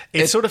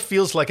 It sort of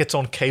feels like it's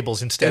on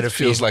cables instead of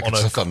feels like on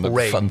it's a fun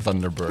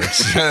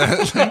Thunderbirds.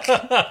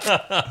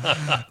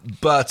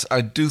 But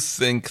I do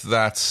think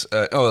that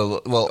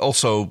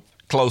also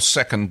close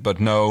second, but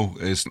no,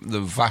 is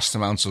the vast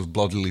amounts of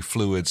bodily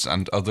fluids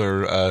and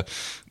other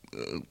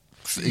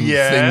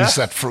things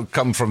that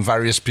come from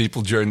various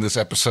people during this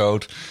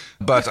episode.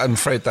 But I'm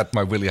afraid that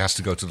my Willy has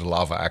to go to the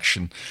lava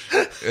action.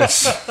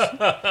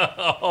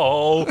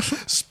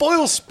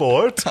 Spoil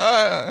sport.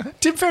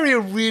 Tim Ferrier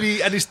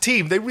and his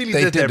team, they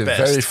did their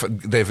best.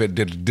 They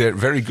did a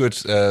very good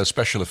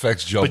special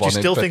effects job on it. But you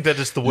still think that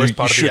it's the worst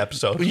part of the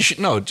episode?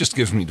 No, it just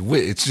gives me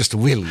it's just a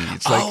Willy.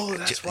 It's like,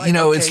 that's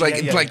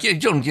right.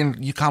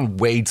 You can't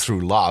wade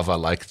through lava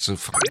like it's a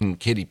fucking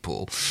kiddie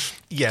pool.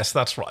 Yes,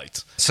 that's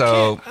right.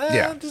 So,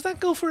 does that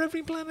go for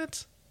every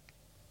planet?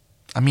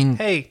 I mean,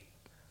 hey,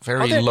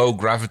 very low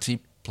gravity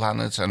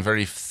planets and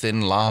very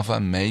thin lava,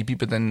 maybe,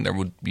 but then there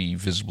would be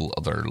visible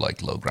other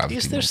low gravity.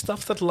 Is there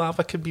stuff that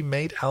lava can be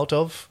made out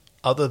of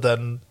other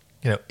than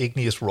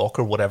igneous rock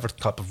or whatever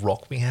type of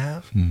rock we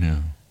have? No,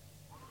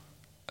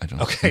 I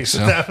don't. Okay, think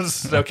so. that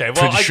was okay.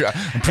 Well,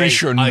 I'm pretty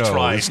sure no. I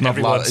tried. It's not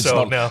Everyone, it's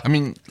so not. no. I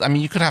mean,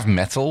 you could have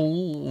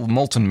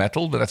molten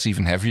metal, but that's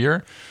even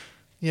heavier.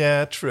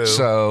 Yeah, true.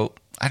 So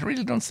I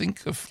really don't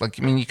think of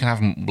you can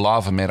have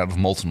lava made out of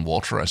molten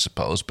water, I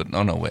suppose, but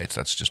no, wait,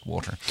 that's just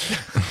water.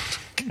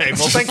 Okay,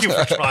 well, thank you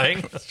for trying.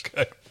 That's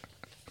good.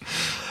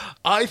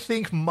 I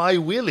think my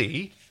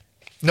Willy.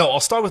 No, I'll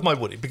start with my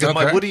Woody because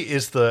my Woody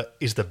is the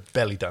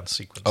belly dance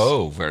sequence.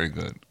 Oh, very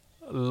good.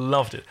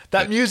 Loved it.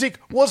 That music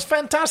was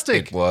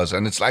fantastic. It was,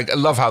 and it's I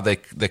love how they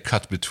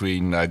cut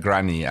between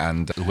Granny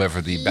and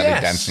whoever the belly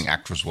dancing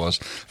actress was.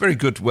 Very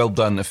good, well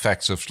done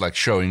effects of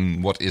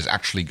showing what is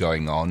actually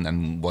going on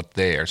and what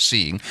they are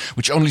seeing,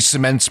 which only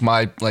cements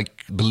my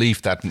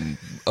belief that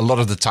a lot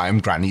of the time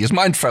Granny is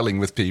mind felling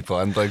with people,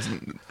 and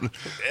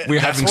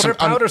we're having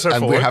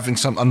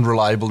some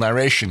unreliable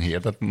narration here.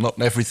 That not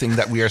everything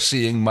that we are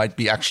seeing might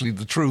be actually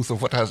the truth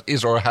of what has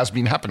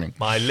been happening.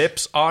 My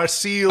lips are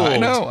sealed. I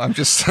know. I'm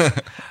just.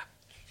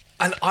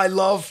 And I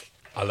love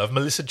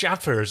Melissa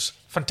Jaffer's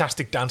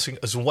fantastic dancing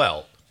as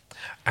well.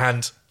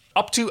 And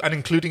up to and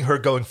including her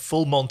going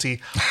full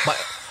Monty,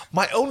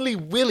 my only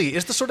Willy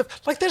is the sort of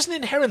there's an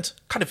inherent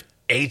kind of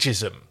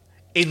ageism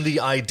in the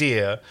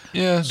idea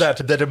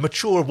that a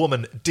mature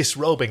woman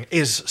disrobing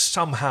is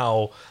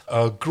somehow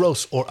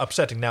gross or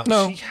upsetting. Now,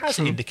 she has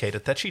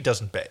indicated that she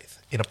doesn't bathe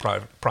in a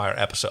prior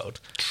episode.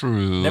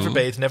 True. Never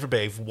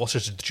bathe,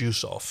 washes the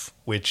juice off,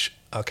 which,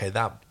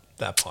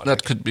 that part.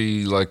 That could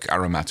be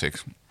aromatic,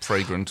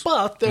 fragrant.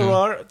 But there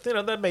are,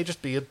 that may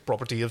just be a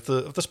property of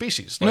the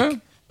species.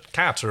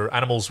 Cats or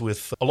animals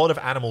with, a lot of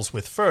animals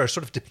with fur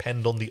sort of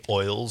depend on the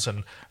oils,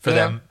 and for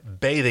them,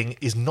 bathing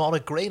is not a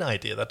great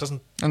idea. That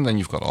doesn't... And then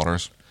you've got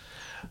otters.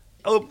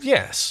 Oh,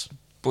 yes.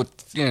 But,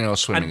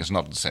 swimming is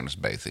not the same as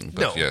bathing.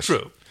 But no, yes.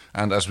 True.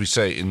 And as we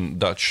say in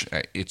Dutch,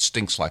 it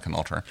stinks like an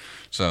otter.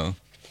 So...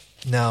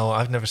 No,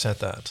 I've never said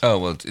that. Oh,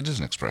 well, it is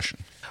an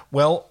expression.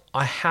 Well,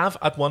 I have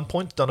at one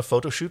point done a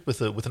photo shoot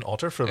with an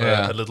otter from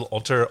a little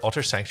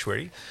otter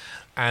sanctuary,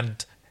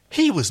 and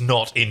he was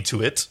not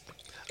into it.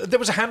 There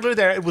was a handler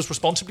there. It was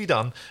responsibly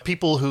done.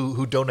 People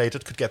who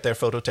donated could get their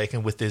photo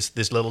taken with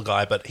this little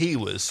guy, but he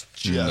was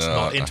just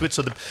not into it.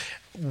 So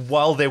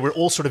while they were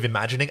all sort of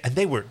imagining, and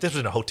this was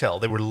in a hotel,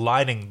 they were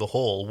lining the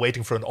hall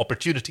waiting for an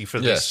opportunity for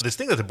this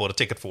thing that they bought a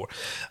ticket for.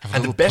 Have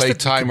and a little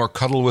playtime or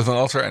cuddle with an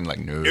otter, and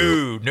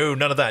no,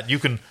 none of that. You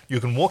can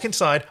walk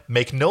inside,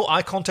 make no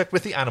eye contact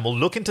with the animal,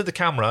 look into the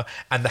camera,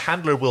 and the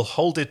handler will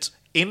hold it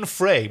in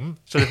frame,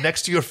 sort of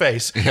next to your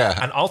face,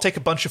 and I'll take a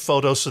bunch of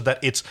photos so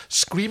that its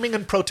screaming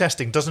and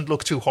protesting doesn't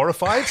look too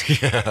horrified.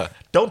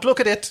 Don't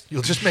look at it.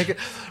 You'll just make it.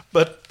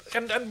 But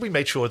and we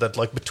made sure that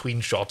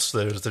between shots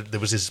there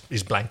was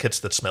his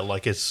blankets that smelled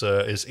like his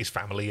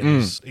family,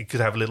 and he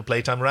could have a little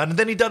playtime around. And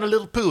then he'd done a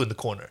little poo in the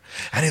corner,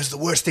 and it was the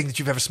worst thing that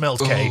you've ever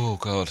smelled, Kay. Oh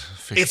God!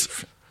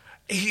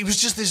 He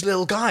was just this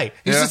little guy.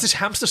 He was just this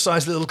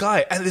hamster-sized little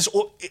guy,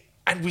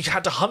 and we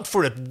had to hunt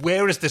for it.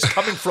 Where is this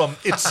coming from?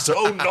 It's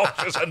so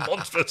noxious and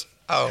monstrous.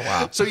 Oh,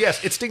 wow. So,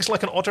 yes, it stinks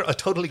like an otter. I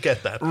totally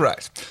get that.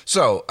 Right.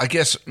 So, I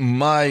guess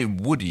my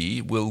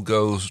Woody will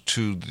go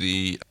to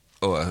the...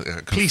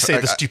 Please say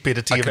the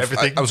stupidity of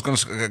everything. I was going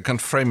to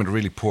frame it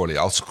really poorly.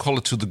 I'll call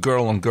it to the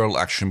girl-on-girl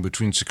action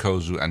between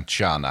Sikozu and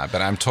Chiana,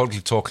 but I'm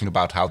totally talking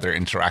about how they're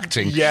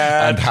interacting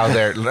and how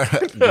they're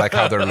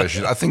how their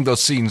relationship. I think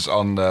those scenes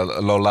on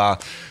Lola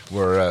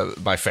were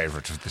my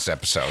favorite of this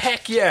episode.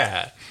 Heck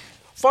yeah!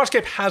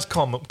 Farscape has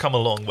come a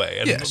long way,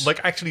 and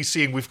actually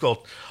seeing we've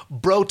got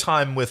bro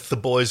time with the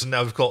boys, and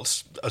now we've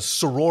got a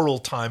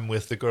sororal time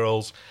with the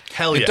girls.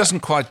 Hell yeah! It doesn't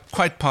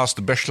quite pass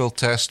the Bechdel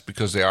test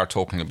because they are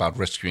talking about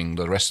rescuing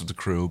the rest of the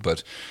crew,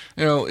 but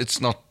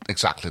it's not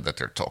exactly that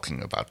they're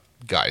talking about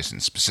guys in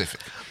specific,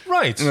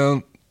 right?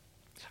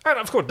 And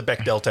of course, the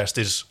Bechdel test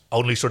is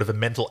only sort of a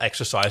mental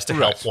exercise to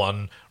help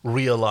one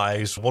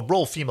realize what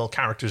role female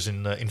characters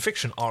in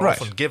fiction are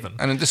often given.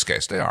 And in this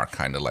case, they are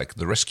kind of like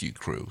the rescue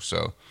crew.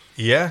 So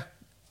yeah,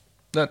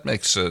 that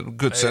makes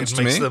good sense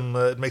to me.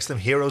 It makes them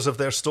heroes of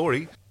their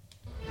story.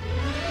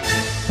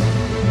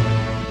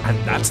 And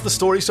that's the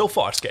story so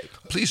far, Farscape.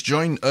 Please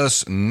join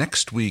us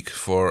next week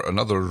for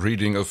another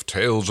reading of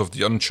Tales of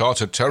the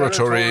Uncharted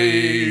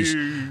Territories.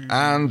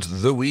 And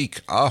the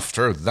week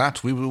after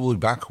that, we will be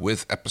back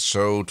with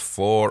episode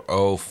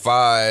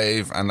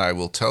 405. And I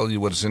will tell you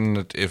what's in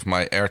it if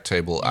my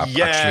Airtable app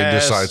actually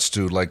decides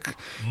to,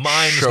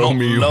 Mine's show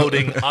me. not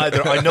loading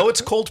either. I know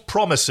it's called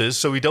Promises,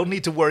 so we don't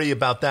need to worry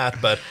about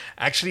that. But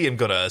actually, I'm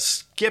going to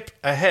skip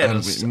ahead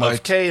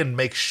of Kay and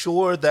make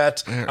sure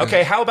that...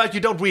 Okay, how about you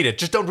don't read it?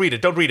 Just don't read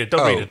it. Don't read it.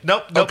 Don't read it.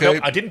 Nope.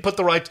 I didn't put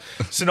the right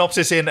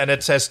synopsis in, and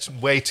it says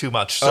way too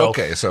much. So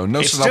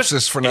no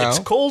synopsis for now. It's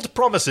called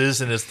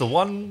Promises, and it's the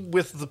one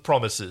with the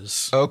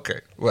promises. Okay,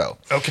 well.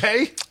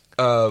 Okay.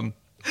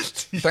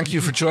 Thank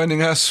you for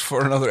joining us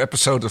for another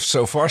episode of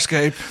So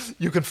Farscape.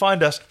 You can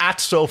find us at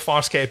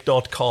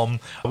sofarscape.com.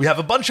 We have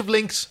a bunch of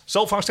links,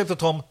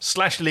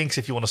 sofarscape.com/links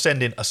if you want to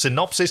send in a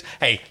synopsis.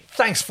 Hey,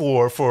 thanks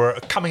for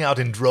coming out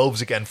in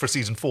droves again for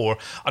season 4.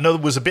 I know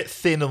it was a bit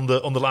thin on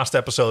the last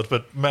episode,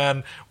 but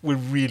man, we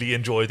really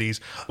enjoy these.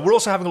 We're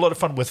also having a lot of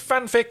fun with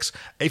fanfics.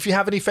 If you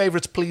have any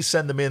favorites, please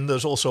send them in.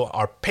 There's also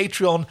our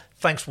Patreon.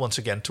 Thanks once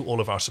again to all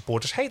of our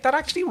supporters. Hey, that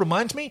actually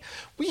reminds me,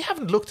 we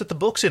haven't looked at the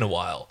books in a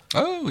while.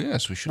 Oh,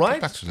 yes, we should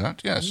get back to that,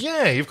 yes.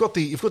 Yeah, you've got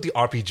the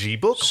RPG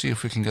book. See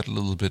if we can get a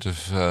little bit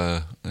of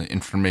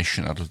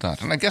information out of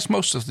that. And I guess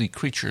most of the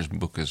Creatures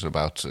book is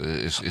about...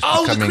 is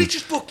the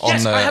Creatures book!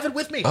 Yes, I have it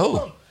with me. Hold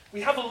on.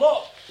 We have a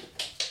lot.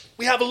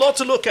 We have a lot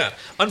to look at.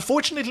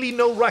 Unfortunately,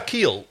 no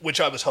Raquel, which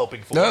I was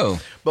hoping for. No.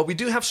 But we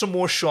do have some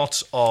more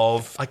shots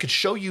of... I could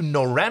show you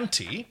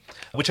Noranti,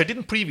 which I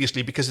didn't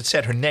previously because it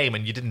said her name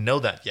and you didn't know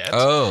that yet.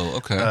 Oh,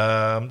 okay.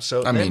 So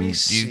let me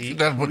see.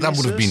 That would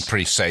have been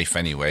pretty safe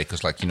anyway,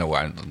 because,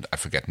 I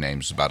forget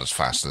names about as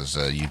fast as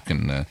you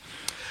can...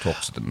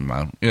 talk to them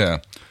about. Yeah.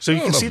 So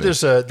you can see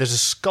there's a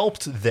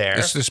sculpt there.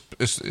 Is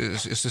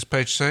this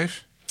page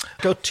safe?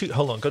 Go 2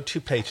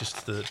 pages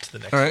to the next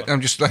one. All right,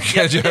 I'm just like...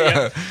 And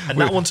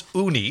that one's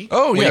Uni.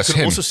 Oh, yes, you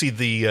can him. also see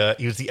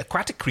the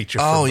aquatic creature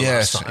from the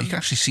last time. You can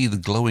actually see the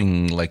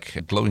glowing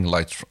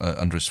lights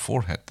under his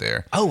forehead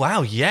there. Oh,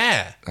 wow,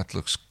 yeah. That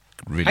looks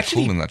really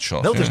cool in that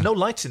shot. No, there's no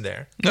lights in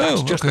there.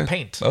 That's just the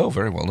paint. Oh,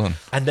 very well done.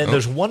 And then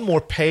there's one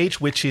more page,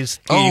 which is...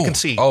 you can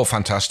see... Oh,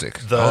 fantastic.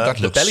 That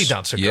looks, belly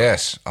dancer girl.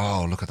 Yes.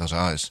 Oh, look at those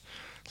eyes.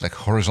 Like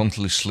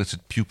horizontally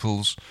slitted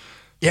pupils.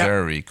 Yeah.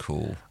 Very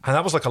cool. And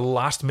that was like a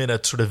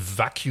last-minute sort of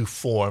vacuum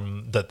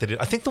form that they did.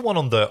 I think the one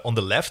on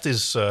the left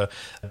is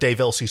Dave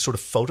Elsey's sort of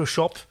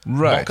Photoshop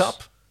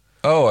mock-up.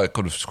 Oh, I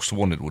could have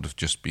sworn it would have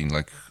just been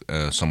like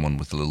someone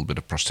with a little bit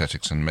of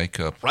prosthetics and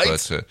makeup. Right.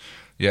 But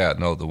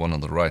the one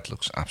on the right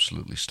looks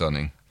absolutely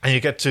stunning. And you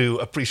get to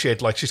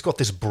appreciate, she's got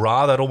this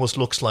bra that almost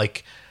looks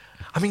like...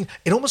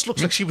 it almost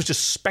looks like she was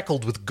just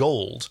speckled with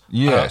gold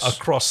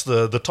across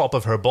the top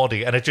of her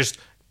body, and it just...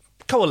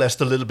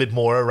 coalesced a little bit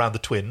more around the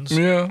twins.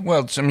 Yeah,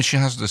 well, she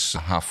has this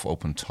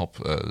half-open top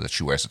that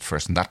she wears at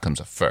first, and that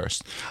comes up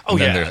first. Oh,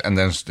 and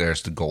then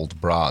there's the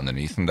gold bra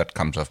underneath, and that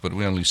comes off, but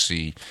we only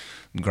see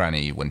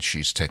Granny when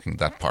she's taking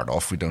that part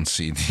off. We don't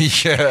see the...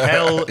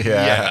 Hell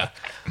yeah.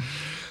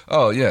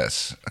 Oh,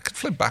 yes. I could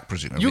flip back,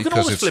 presumably. You can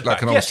always flip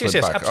back. Yes,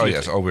 back. absolutely. Oh,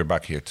 yes. Oh, we're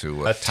back here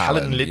to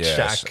Talon Lich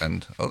Shack.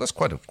 And, that's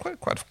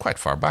quite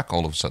far back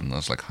all of a sudden.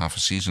 That's like half a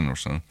season or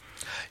so.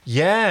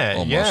 Yeah,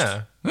 almost.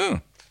 Yeah. Oh,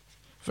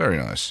 very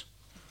nice.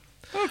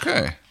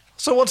 Okay.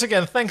 So once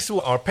again, thanks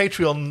to our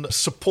Patreon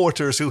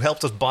supporters who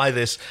helped us buy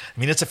this.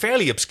 It's a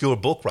fairly obscure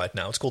book right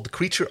now. It's called The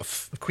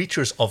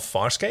Creatures of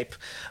Farscape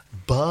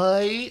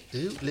by,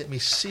 let me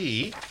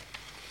see,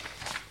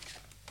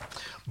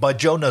 by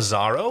Joe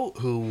Nazaro,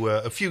 who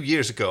a few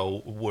years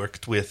ago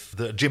worked with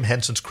Jim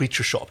Henson's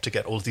Creature Shop to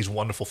get all of these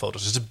wonderful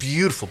photos. It's a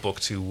beautiful book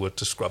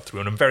to scrub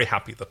through, and I'm very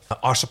happy that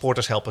our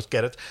supporters help us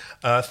get it.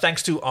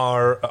 Thanks to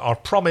our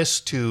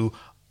promise to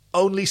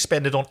only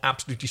spend it on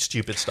absolutely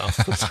stupid stuff.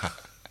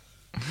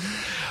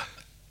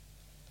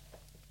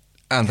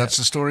 And that's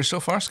the story so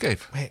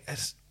Farscape. Wait,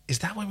 is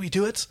that when we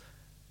do it?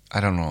 I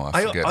don't know.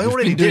 I forget. I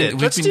already did it.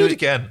 Let's do it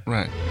again.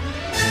 Right.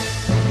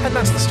 And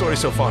that's the story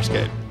so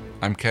Farscape.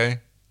 I'm Kay.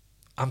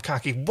 I'm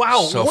Kaki.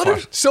 Wow,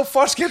 so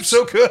Farscape's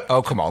so good.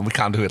 Oh, come on. We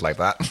can't do it like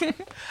that.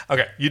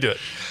 Okay, you do it.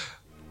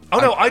 Oh,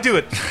 no, I do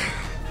it.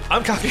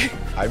 I'm Kaki.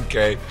 I'm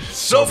Kay.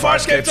 So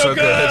Farscape's so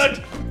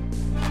good.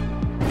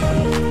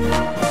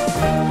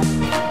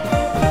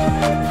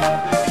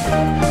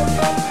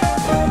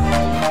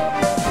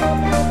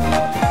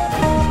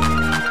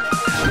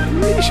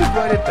 You should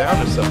write it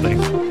down or something.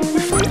 We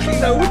frankly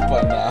know it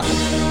by now.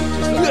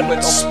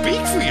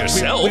 Speak for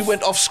yourself. We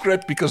went off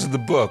script because of the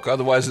book.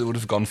 Otherwise, it would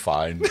have gone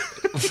fine.